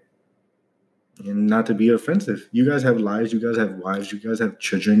my way. And not to be offensive. You guys have lives. You guys have wives. You guys have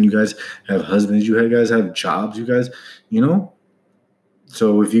children. You guys have husbands. You guys have jobs. You guys,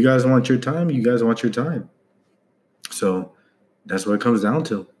 So if you guys want your time, you guys want your time. So that's what it comes down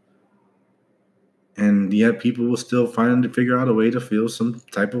to. And yet people will still figure out a way to feel some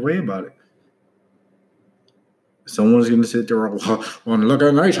type of way about it. Someone's going to sit there, well, look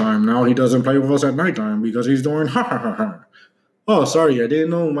at nighttime. Now he doesn't play with us at nighttime because he's doing ha ha ha ha. Oh, sorry, I didn't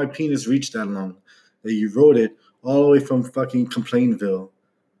know my penis reached that long. That you wrote it all the way from fucking Complainville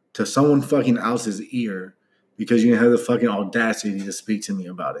to someone fucking else's ear because you didn't have the fucking audacity to speak to me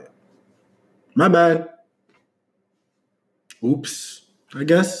about it. My bad. Oops, I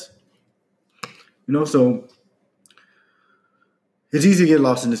guess. So it's easy to get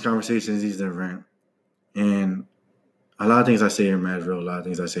lost in this conversation. It's easy to rant. And a lot of things I say are mad real. A lot of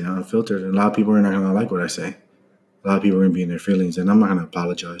things I say are unfiltered. And a lot of people are not going to like what I say. A lot of people are going to be in their feelings. And I'm not going to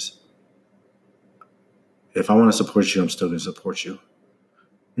apologize. If I want to support you, I'm still going to support you.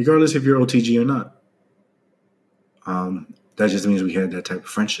 Regardless if you're OTG or not. That just means we had that type of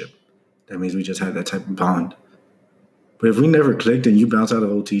friendship. That means we just had that type of bond. But if we never clicked and you bounce out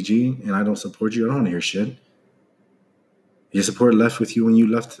of OTG and I don't support you, I don't want to hear shit. Your support left with you when you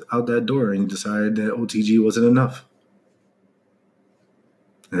left out that door and you decided that OTG wasn't enough.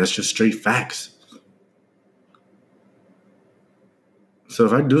 And that's just straight facts. So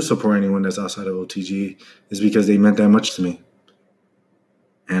if I do support anyone that's outside of OTG, it's because they meant that much to me.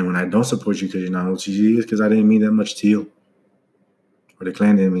 And when I don't support you because you're not OTG, it's because I didn't mean that much to you. Or the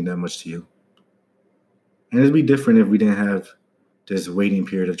clan didn't mean that much to you. And it'd be different if we didn't have this waiting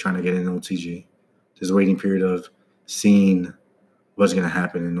period of trying to get in OTG. This waiting period of seeing what's going to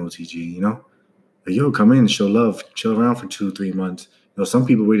happen in OTG, Like, come in, show love, chill around for 2-3 months. Some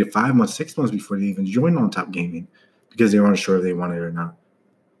people waited 5 months, 6 months before they even joined On Top Gaming because they weren't sure if they wanted it or not.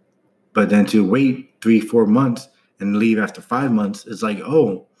 But then to wait 3-4 months and leave after 5 months, it's like,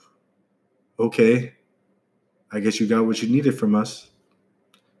 oh, okay, I guess you got what you needed from us.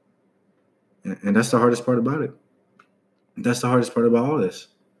 And that's the hardest part about it. That's the hardest part about all this,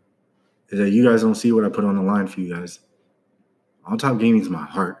 is that you guys don't see what I put on the line for you guys. On Top Gaming is my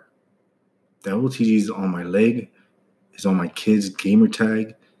heart. That OTG is on my leg. It's on my kids' gamer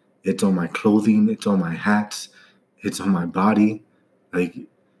tag. It's on my clothing. It's on my hats. It's on my body. Like,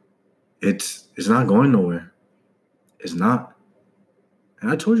 it's not going nowhere. It's not. And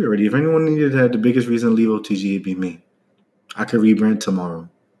I told you already, if anyone needed to have the biggest reason to leave OTG, it'd be me. I could rebrand tomorrow.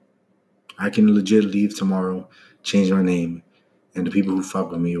 I can legit leave tomorrow, change my name, and the people who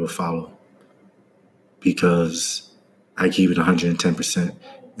fuck with me will follow. Because I keep it 110%.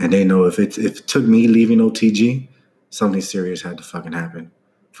 And they know if it took me leaving OTG, something serious had to fucking happen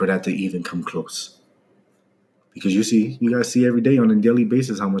for that to even come close. Because you guys see every day on a daily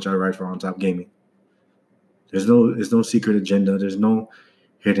basis how much I write for On Top Gaming. There's no secret agenda. There's no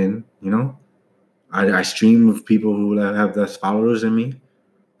hidden, I stream with people who have less followers than me.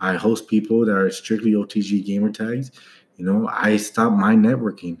 I host people that are strictly OTG gamer tags. I stopped my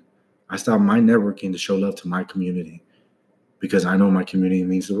networking. I stopped my networking to show love to my community because I know my community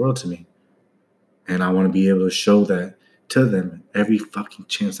means the world to me. And I want to be able to show that to them every fucking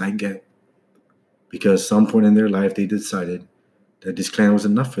chance I get. Because some point in their life, they decided that this clan was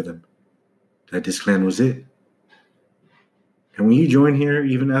enough for them. That this clan was it. And when you join here,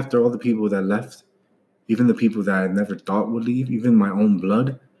 even after all the people that left, even the people that I never thought would leave, even my own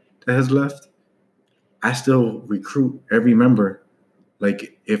blood that has left, I still recruit every member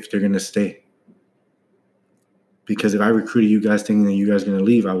like if they're going to stay. Because if I recruited you guys thinking that you guys are going to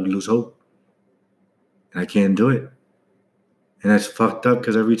leave, I would lose hope. And I can't do it. And that's fucked up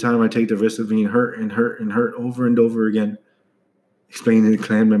because every time I take the risk of being hurt and hurt and hurt over and over again, explaining to the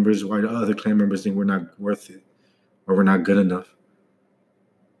clan members why the other clan members think we're not worth it or we're not good enough.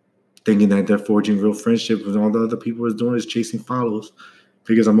 Thinking that they're forging real friendships when all the other people is doing is chasing follows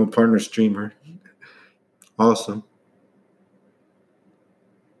because I'm a partner streamer. Awesome.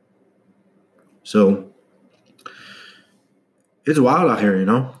 So, it's wild out here, And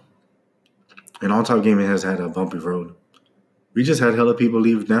On Top Gaming has had a bumpy road. We just had hella people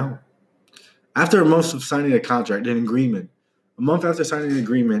leave now. After a month of signing a contract, an agreement, a month after signing an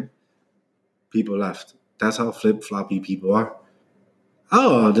agreement, people left. That's how flip-floppy people are.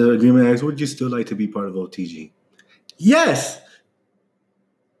 Oh, the agreement asks, would you still like to be part of OTG? Yes!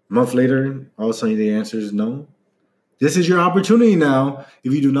 A month later, all of a sudden the answer is no. This is your opportunity now,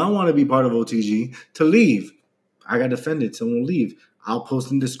 if you do not want to be part of OTG, to leave. I got offended. Someone will leave. I'll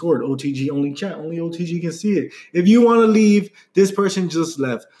post in Discord. OTG only chat. Only OTG can see it. If you want to leave, this person just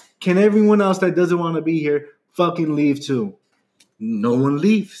left. Can everyone else that doesn't want to be here fucking leave too? No one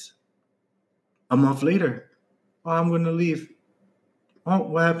leaves. A month later, oh, I'm going to leave. Oh,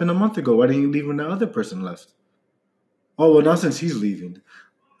 what happened a month ago? Why didn't you leave when the other person left? Oh, well, now since he's leaving,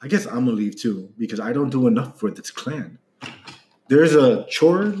 I guess I'm going to leave too because I don't do enough for this clan. There's a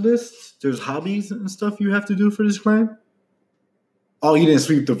chore list. There's hobbies and stuff you have to do for this clan. Oh, you didn't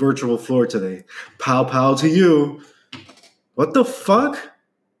sweep the virtual floor today. Pow pow to you. What the fuck?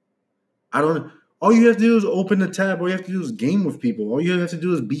 I don't. All you have to do is open the tab. All you have to do is game with people. All you have to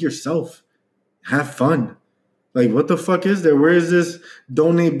do is be yourself. Have fun. Like, what the fuck is there? Where is this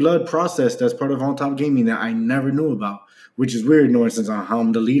donate blood process that's part of On Top Gaming that I never knew about? Which is weird, knowing since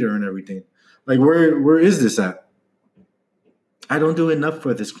I'm the leader and everything. Like, where is this at? I don't do enough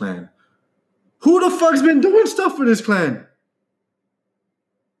for this clan. Who the fuck's been doing stuff for this clan?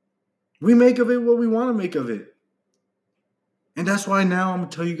 We make of it what we want to make of it. And that's why now I'm going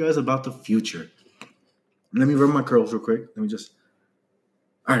to tell you guys about the future. Let me rub my curls real quick. All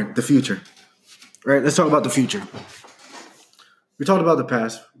right, the future. All right, let's talk about the future. We talked about the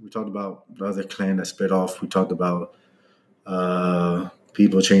past. We talked about the other clan that split off. We talked about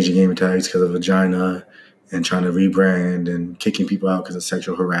people changing game tags because of vagina and trying to rebrand and kicking people out because of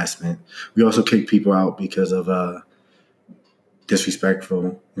sexual harassment. We also kick people out because of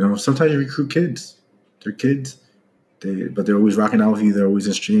disrespectful. Sometimes you recruit kids. They're kids. But they're always rocking out with you. They're always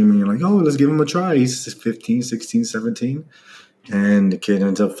in stream. And you're like, oh, let's give him a try. He's 15, 16, 17. And the kid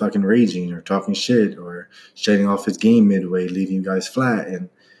ends up fucking raging or talking shit or shedding off his game midway, leaving you guys flat. And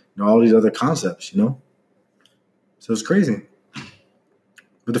all these other concepts, So it's crazy.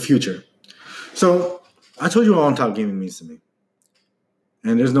 But the future. So I told you what On Top Gaming means to me.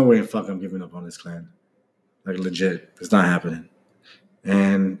 And there's no way in fuck I'm giving up on this clan. Like, legit. It's not happening.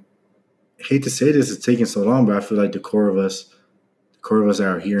 And I hate to say this, it's taking so long, but I feel like the core of us that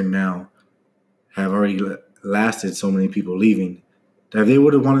are here now have already lasted so many people leaving that if they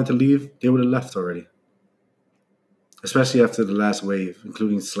would have wanted to leave, they would have left already. Especially after the last wave,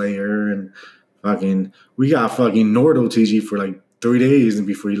 including Slayer and we got fucking Nord OTG for like 3 days and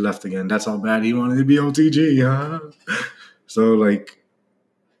before he left again. That's how bad he wanted to be OTG, huh? So,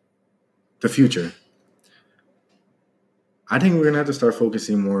 the future. I think we're going to have to start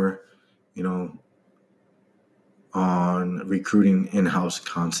focusing more on recruiting in-house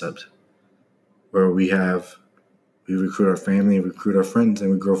concept where we recruit our family, recruit our friends,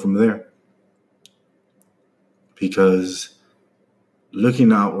 and we grow from there. Because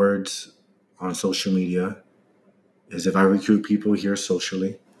looking outwards on social media is if I recruit people here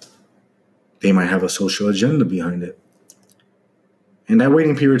socially, they might have a social agenda behind it. And that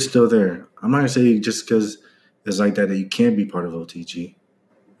waiting period's still there. I'm not going to say just because it's like that you can't be part of OTG.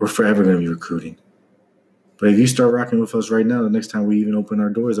 We're forever going to be recruiting. But if you start rocking with us right now, the next time we even open our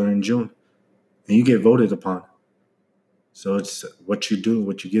doors are in June. And you get voted upon. So it's what you do,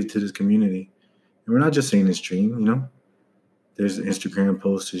 what you give to this community. And we're not just saying this stream, There's Instagram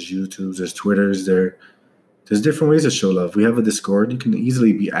posts, there's YouTubes, there's Twitters, there's different ways to show love. We have a Discord. You can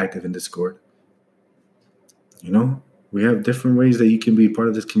easily be active in Discord. We have different ways that you can be part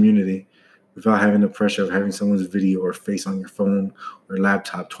of this community without having the pressure of having someone's video or face on your phone or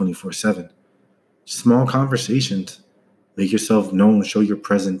laptop 24/7. Small conversations. Make yourself known. Show your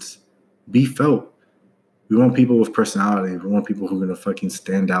presence. Be felt. We want people with personality. We want people who are going to fucking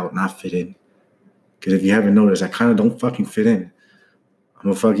stand out, not fit in. Because if you haven't noticed, I kind of don't fucking fit in.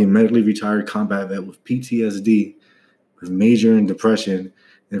 I'm a fucking medically retired combat vet with PTSD, with major in depression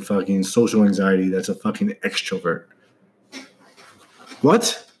and fucking social anxiety that's a fucking extrovert.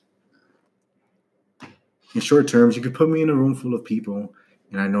 What? In short terms, you could put me in a room full of people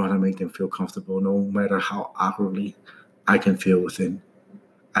and I know how to make them feel comfortable no matter how awkwardly I can feel within.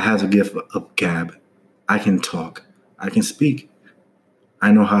 I have the gift of gab. I can talk. I can speak.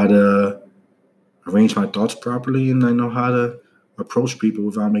 I know how to arrange my thoughts properly, and I know how to approach people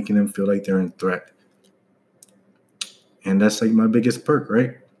without making them feel like they're in threat. And that's like my biggest perk,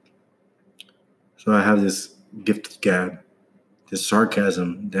 right? So I have this gift of gab, this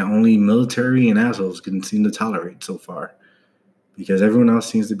sarcasm that only military and assholes can seem to tolerate so far, because everyone else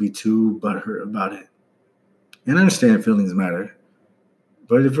seems to be too butthurt about it. And I understand feelings matter,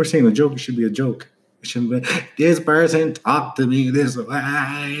 but if we're saying a joke, it should be a joke. It shouldn't be, this person talked to me this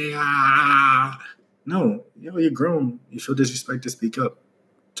way. No, No, you're grown. You feel disrespect to speak up.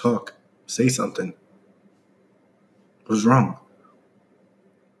 Talk. Say something. What's wrong?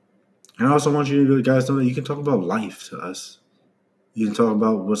 And I also want you guys to know that you can talk about life to us. You can talk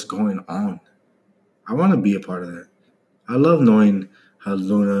about what's going on. I want to be a part of that. I love knowing how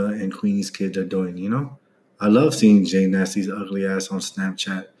Luna and Queenie's kids are doing, I love seeing Jay Nasty's ugly ass on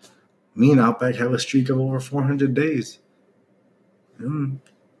Snapchat. Me and Outback have a streak of over 400 days.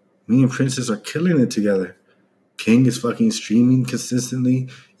 Me and Princess are killing it together. King is fucking streaming consistently.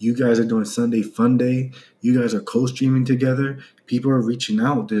 You guys are doing Sunday Fun Day. You guys are co-streaming together. People are reaching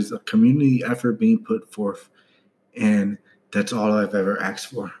out. There's a community effort being put forth. And that's all I've ever asked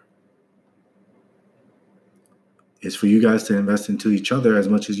for. It's for you guys to invest into each other as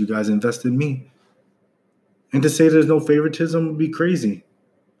much as you guys invest in me. And to say there's no favoritism would be crazy.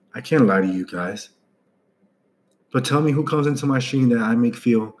 I can't lie to you guys. But tell me who comes into my stream that I make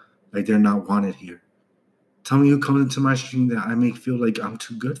feel like they're not wanted here. Tell me who comes into my stream that I make feel like I'm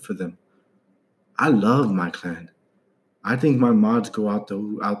too good for them. I love my clan. I think my mods go out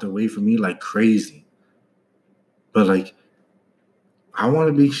the way for me like crazy. But I want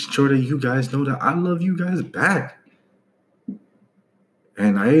to be sure that you guys know that I love you guys back.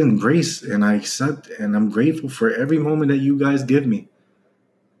 And I embrace and I accept and I'm grateful for every moment that you guys give me.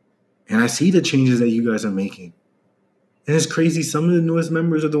 And I see the changes that you guys are making. And it's crazy. Some of the newest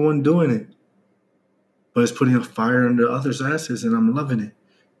members are the one doing it. But it's putting a fire under others' asses, and I'm loving it.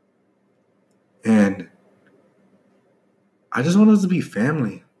 And I just want us to be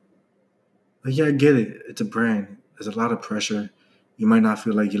family. Yeah, I get it. It's a brand. There's a lot of pressure. You might not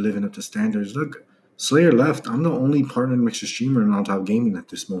feel like you're living up to standards. Look, Slayer left. I'm the only partner mixer streamer in On Top Gaming at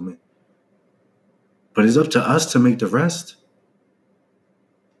this moment. But it's up to us to make the rest.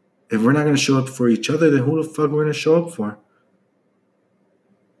 If we're not going to show up for each other, then who the fuck we're going to show up for?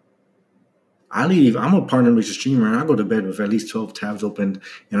 I leave. I'm a partner mixer streamer, and I go to bed with at least 12 tabs open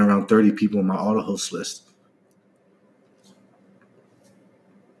and around 30 people on my auto host list.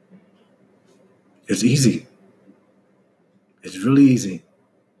 It's easy. It's really easy.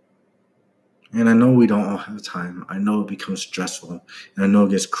 And I know we don't all have time. I know it becomes stressful. And I know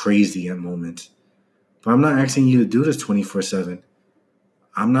it gets crazy at moments. But I'm not asking you to do this 24/7.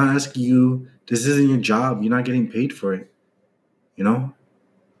 I'm not asking you, this isn't your job. You're not getting paid for it.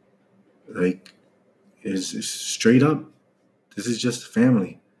 It's straight up. This is just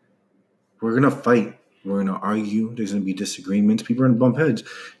family. We're going to fight. We're going to argue. There's going to be disagreements. People are going to bump heads.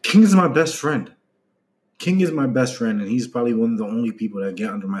 King is my best friend. King is my best friend, and he's probably one of the only people that get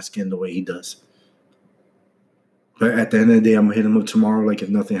under my skin the way he does. But at the end of the day, I'm going to hit him up tomorrow like if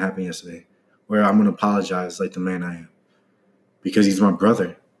nothing happened yesterday. Where I'm going to apologize like the man I am. Because he's my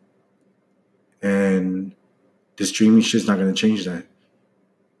brother. And the streaming shit's not going to change that.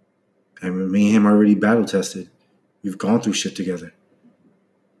 And me and him are already battle tested. We've gone through shit together.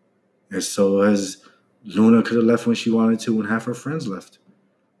 And so as Luna could have left when she wanted to when half her friends left.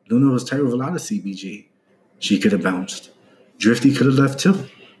 Luna was tired of a lot of CBG. She could have bounced. Drifty could have left too.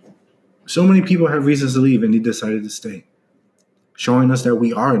 So many people have reasons to leave and they decided to stay. Showing us that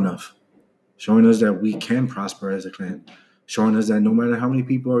we are enough. Showing us that we can prosper as a clan. Showing us that no matter how many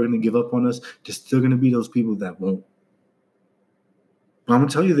people are going to give up on us, there's still going to be those people that won't. But I'm going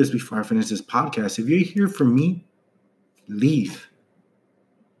to tell you this before I finish this podcast. If you're here for me, leave.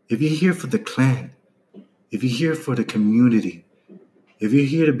 If you're here for the clan, if you're here for the community, if you're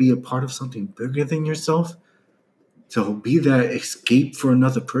here to be a part of something bigger than yourself, to be that escape for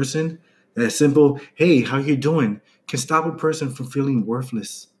another person, that simple, hey, how you doing, can stop a person from feeling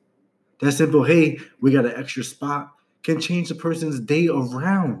worthless. That simple, hey, we got an extra spot, can change a person's day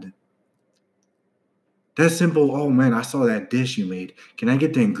around. That simple, oh man, I saw that dish you made. Can I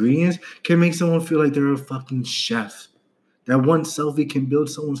get the ingredients? Can make someone feel like they're a fucking chef. That one selfie can build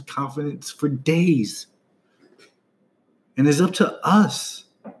someone's confidence for days. And it's up to us.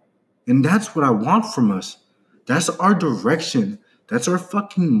 And that's what I want from us. That's our direction. That's our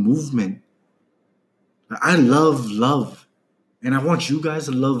fucking movement. I love love. And I want you guys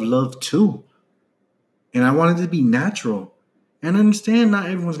to love love too. And I want it to be natural. And I understand not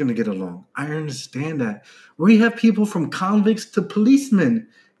everyone's going to get along. I understand that. We have people from convicts to policemen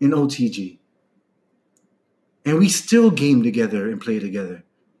in OTG. And we still game together and play together.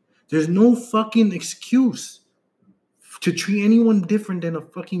 There's no fucking excuse to treat anyone different than a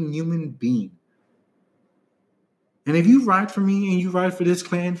fucking human being. And if you ride for me and you ride for this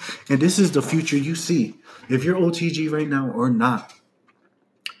clan, and this is the future you see, if you're OTG right now or not,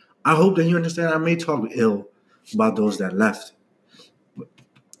 I hope that you understand I may talk ill about those that left.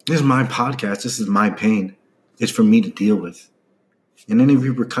 This is my podcast. This is my pain. It's for me to deal with. and any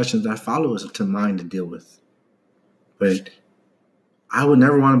repercussions that follow is up to mine to deal with. But I would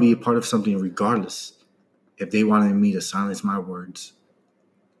never want to be a part of something regardless if they wanted me to silence my words,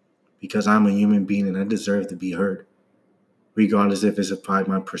 because I'm a human being and I deserve to be heard, regardless if it's by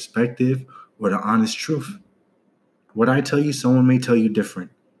my perspective or the honest truth. What I tell you, someone may tell you different,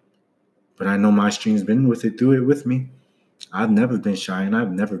 but I know my stream's been with it, through it with me. I've never been shy and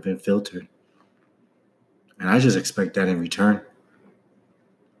I've never been filtered. And I just expect that in return.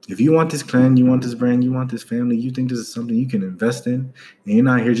 If you want this clan, you want this brand, you want this family, you think this is something you can invest in, and you're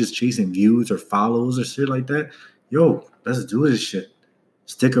not here just chasing views or follows or shit like that, yo, let's do this shit.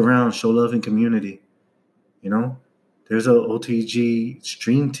 Stick around, show love and community. You know, there's a OTG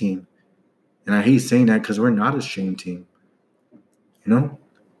stream team. And I hate saying that because we're not a stream team. You know?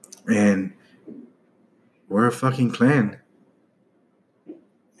 And we're a fucking clan.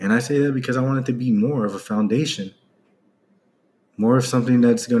 And I say that because I want it to be more of a foundation. More of something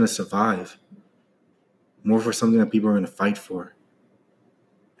that's going to survive. More for something that people are going to fight for.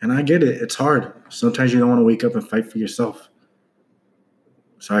 And I get it. It's hard. Sometimes you don't want to wake up and fight for yourself.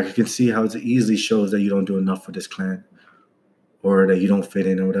 So I can see how it easily shows that you don't do enough for this clan. Or that you don't fit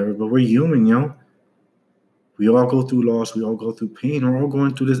in or whatever. But we're human, yo. We all go through loss. We all go through pain. We're all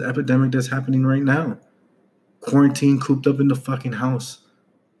going through this epidemic that's happening right now. Quarantine, cooped up in the fucking house.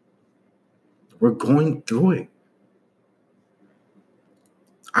 We're going through it.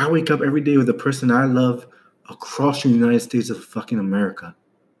 I wake up every day with a person I love across the United States of fucking America.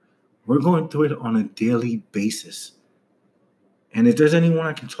 We're going through it on a daily basis. And if there's anyone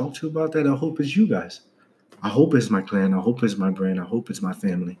I can talk to about that, I hope it's you guys. I hope it's my clan. I hope it's my brand. I hope it's my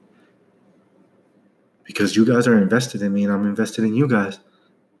family. Because you guys are invested in me and I'm invested in you guys.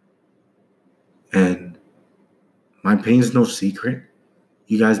 And my pain's no secret.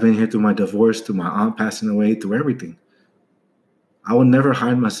 You guys been here through my divorce, through my aunt passing away, through everything. I will never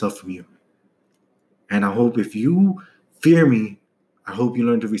hide myself from you. And I hope if you fear me, I hope you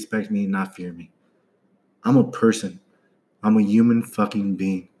learn to respect me and not fear me. I'm a person. I'm a human fucking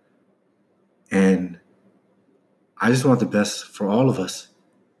being. And I just want the best for all of us.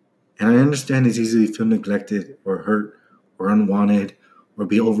 And I understand it's easy to feel neglected or hurt or unwanted or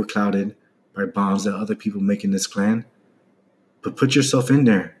be overclouded by bonds that other people make in this clan. But put yourself in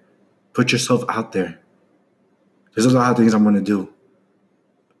there. Put yourself out there. There's a lot of things I'm going to do.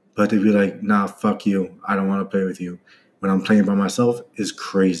 But to be like, nah, fuck you. I don't want to play with you. When I'm playing by myself is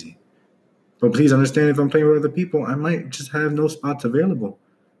crazy. But please understand, if I'm playing with other people, I might just have no spots available.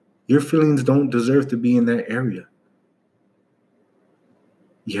 Your feelings don't deserve to be in that area.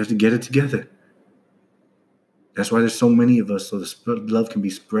 You have to get it together. That's why there's so many of us, so the love can be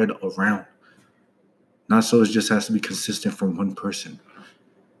spread around. Not so it just has to be consistent from one person.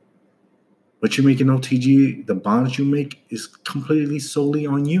 What you make in OTG, the bonds you make is completely solely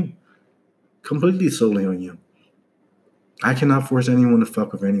on you. Completely solely on you. I cannot force anyone to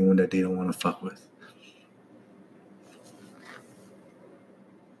fuck with anyone that they don't want to fuck with.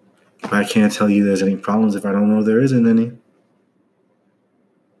 But I can't tell you there's any problems if I don't know there isn't any.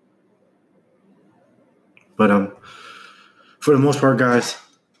 But for the most part, guys,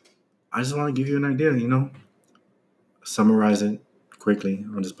 I just want to give you an idea, summarize it quickly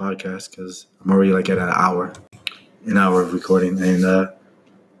on this podcast because I'm already like at an hour of recording. And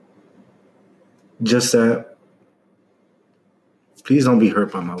just that, please don't be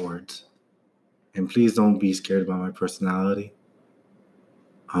hurt by my words. And please don't be scared by my personality.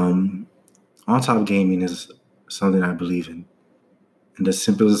 On Top Gaming is something I believe in the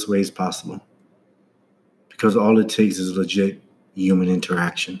simplest ways possible. Because all it takes is legit human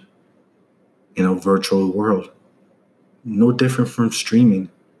interaction in a virtual world. No different from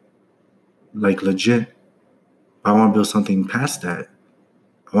streaming. Like legit. I want to build something past that.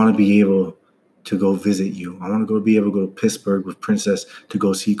 I want to be able to go visit you. I want to be able to go to Pittsburgh with Princess to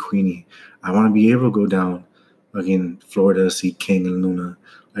go see Queenie. I want to be able to go down in Florida to see King and Luna.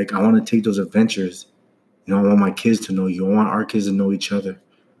 Like, I want to take those adventures. I want my kids to know you. I want our kids to know each other.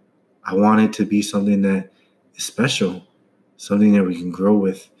 I want it to be something that is special, something that we can grow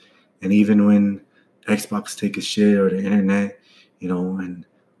with. And even when Xbox take a shit or the internet, and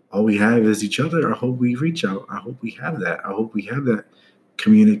all we have is each other, I hope we reach out. I hope we have that. I hope we have that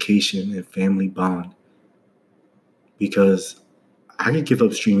communication and family bond. Because I could give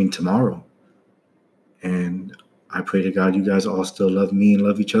up streaming tomorrow. And I pray to God you guys all still love me and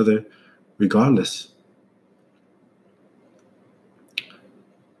love each other regardless.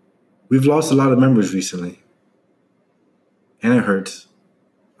 We've lost a lot of members recently. And it hurts.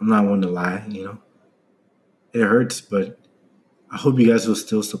 I'm not one to lie, It hurts, but I hope you guys will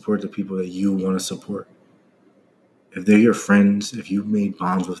still support the people that you want to support. If they're your friends, if you made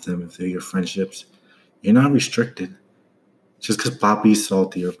bonds with them, if they're your friendships, you're not restricted. Just because Poppy's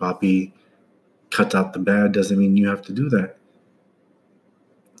salty or Poppy cuts out the bad doesn't mean you have to do that.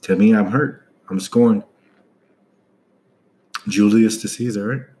 To me, I'm hurt. I'm scorned. Julius Caesar,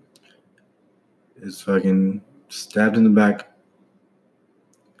 right? Is fucking stabbed in the back.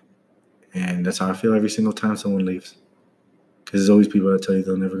 And that's how I feel every single time someone leaves. Because there's always people that tell you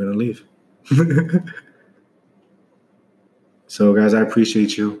they're never going to leave. So, guys, I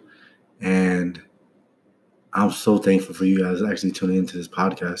appreciate you. And I'm so thankful for you guys actually tuning into this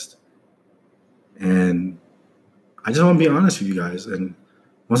podcast. And I just want to be honest with you guys. And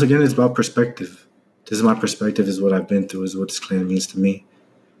once again, it's about perspective. This is my perspective, is what I've been through, is what this clan means to me.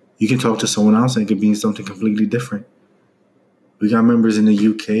 You can talk to someone else and it could mean something completely different. We got members in the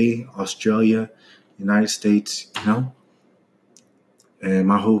UK, Australia, United States, And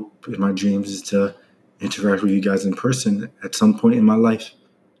my hope and my dreams is to interact with you guys in person at some point in my life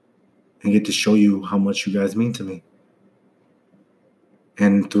and get to show you how much you guys mean to me.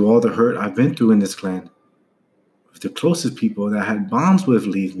 And through all the hurt I've been through in this clan, with the closest people that I had bonds with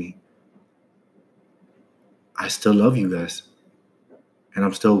leave me, I still love you guys. And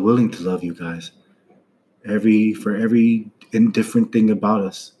I'm still willing to love you guys. For every indifferent thing about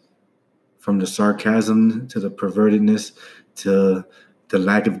us, from the sarcasm to the pervertedness to the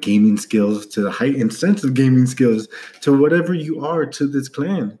lack of gaming skills to the heightened sense of gaming skills to whatever you are to this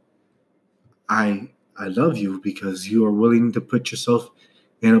clan. I love you because you are willing to put yourself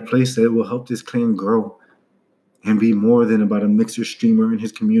in a place that will help this clan grow and be more than about a mixer streamer and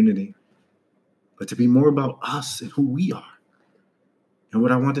his community, but to be more about us and who we are and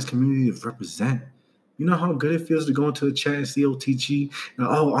what I want this community to represent. You know how good it feels to go into the chat and see OTG and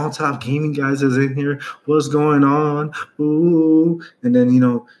On Top Gaming guys is in here. What's going on? Ooh. And then,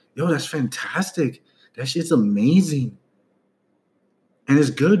 yo, that's fantastic. That shit's amazing. And it's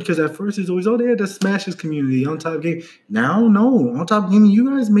good because at first it's always, they had to smash this community, On Top Gaming. Now, no. On Top Gaming,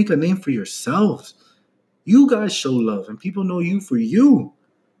 you guys make a name for yourselves. You guys show love and people know you for you.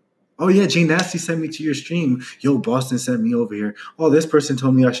 Oh, yeah, Jay Nasty sent me to your stream. Yo, Boston sent me over here. Oh, this person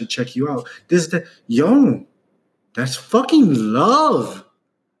told me I should check you out. That's fucking love.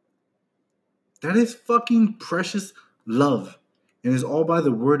 That is fucking precious love. And it's all by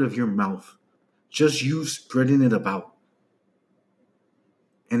the word of your mouth. Just you spreading it about.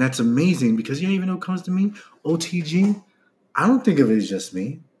 And that's amazing because, even though it comes to me, OTG, I don't think of it as just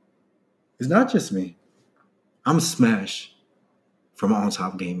me. It's not just me. I'm Smash from On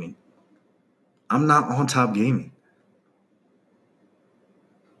Top Gaming. I'm not On Top Gaming.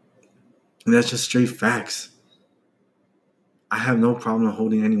 And that's just straight facts. I have no problem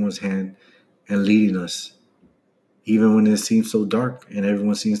holding anyone's hand and leading us. Even when it seems so dark and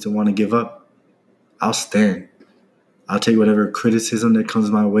everyone seems to want to give up, I'll stand. I'll take whatever criticism that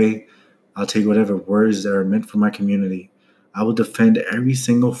comes my way. I'll take whatever words that are meant for my community. I will defend every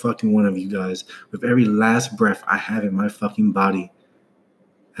single fucking one of you guys with every last breath I have in my fucking body.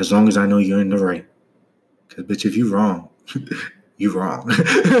 As long as I know you're in the right. Because, bitch, if you're wrong, you're wrong.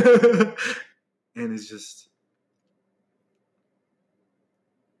 And it's just,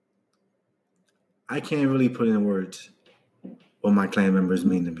 I can't really put in words what my clan members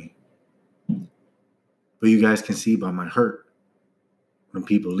mean to me. But you guys can see by my hurt when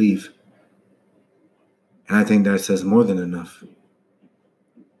people leave. And I think that says more than enough.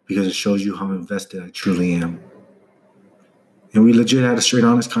 Because it shows you how invested I truly am. And we legit had a straight,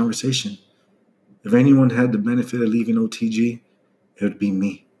 honest conversation. If anyone had the benefit of leaving OTG, it would be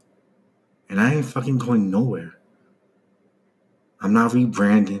me. And I ain't fucking going nowhere. I'm not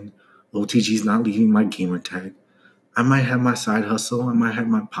rebranding. OTG's not leaving my gamer tag. I might have my side hustle. I might have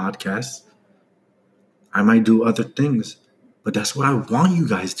my podcast. I might do other things. But that's what I want you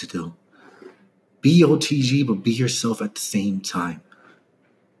guys to do. Be OTG, but be yourself at the same time.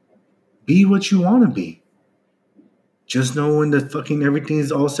 Be what you want to be. Just know when the fucking everything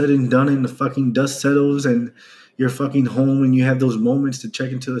is all said and done and the fucking dust settles and you're fucking home and you have those moments to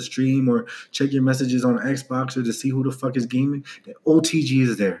check into the stream or check your messages on Xbox or to see who the fuck is gaming, that OTG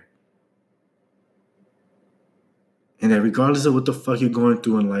is there. And that regardless of what the fuck you're going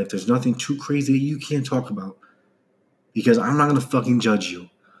through in life, there's nothing too crazy that you can't talk about. Because I'm not going to fucking judge you.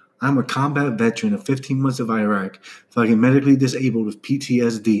 I'm a combat veteran of 15 months of Iraq, fucking medically disabled with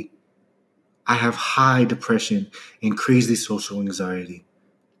PTSD. I have high depression and crazy social anxiety.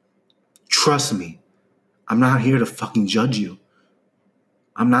 Trust me, I'm not here to fucking judge you.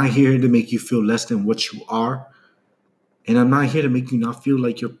 I'm not here to make you feel less than what you are. And I'm not here to make you not feel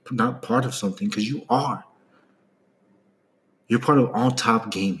like you're not part of something, because you are. You're part of On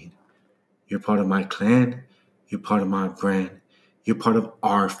Top Gaming. You're part of my clan. You're part of my brand. You're part of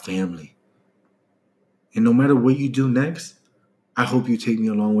our family. And no matter what you do next, I hope you take me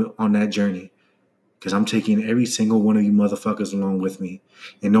along on that journey. Because I'm taking every single one of you motherfuckers along with me.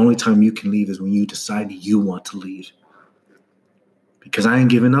 And the only time you can leave is when you decide you want to leave. Because I ain't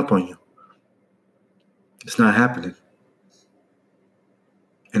giving up on you. It's not happening.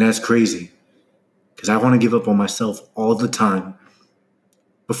 And that's crazy. Because I want to give up on myself all the time.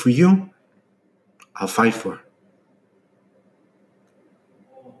 But for you, I'll fight for it.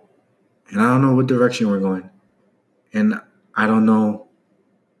 And I don't know what direction we're going. And I don't know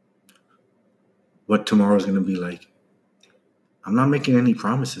what tomorrow's going to be like. I'm not making any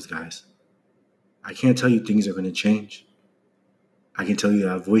promises, guys. I can't tell you things are going to change. I can tell you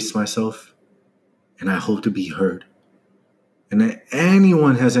that I voiced myself and I hope to be heard. And if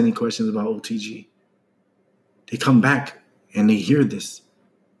anyone has any questions about OTG, they come back and they hear this.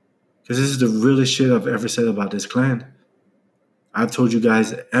 Because this is the realest shit I've ever said about this clan. I've told you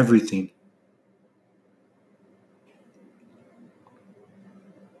guys everything.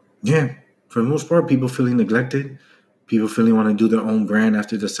 Yeah, for the most part, people feeling neglected. People feeling want to do their own brand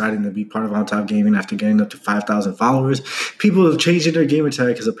after deciding to be part of On Top Gaming after getting up to 5,000 followers. People have changed their gamer tag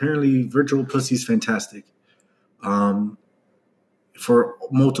because apparently Virtual Pussy is fantastic. For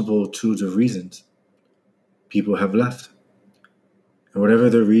multitudes of reasons. People have left. And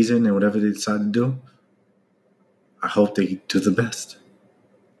whatever their reason and whatever they decide to do, I hope they do the best.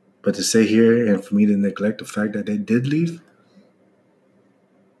 But to say here and for me to neglect the fact that they did leave,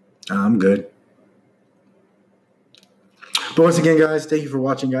 I'm good. But once again, guys, thank you for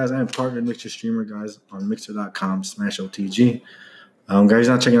watching, guys. I am partnered Mixer Streamer, guys, on Mixer.com/OTG. Guys,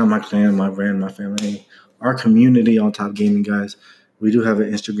 not checking out my clan, my brand, my family, our community on Top Gaming, guys. We do have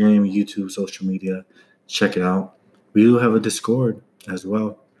an Instagram, YouTube, social media. Check it out. We do have a Discord as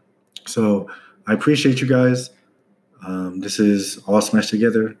well. So I appreciate you guys. This is All Smashed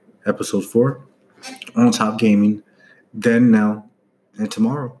Together, episode 4, on Top Gaming, then, now, and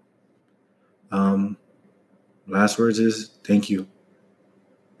tomorrow. Last words is thank you.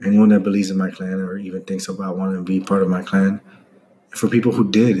 Anyone that believes in my clan or even thinks about wanting to be part of my clan. And for people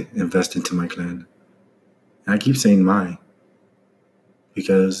who did invest into my clan. And I keep saying mine.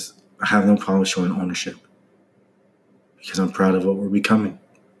 Because I have no problem showing ownership. Because I'm proud of what we're becoming.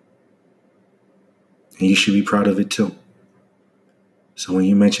 And you should be proud of it too. So when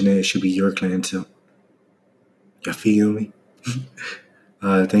you mention it, it should be your clan too. You feel me?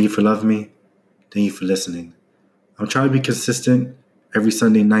 Thank you for loving me. Thank you for listening. I'm trying to be consistent every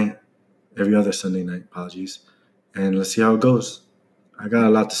Sunday night. Every other Sunday night, apologies. And let's see how it goes. I got a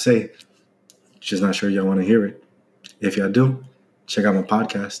lot to say. Just not sure y'all want to hear it. If y'all do, check out my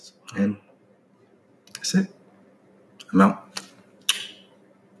podcast. And that's it. I'm out.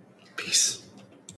 Peace.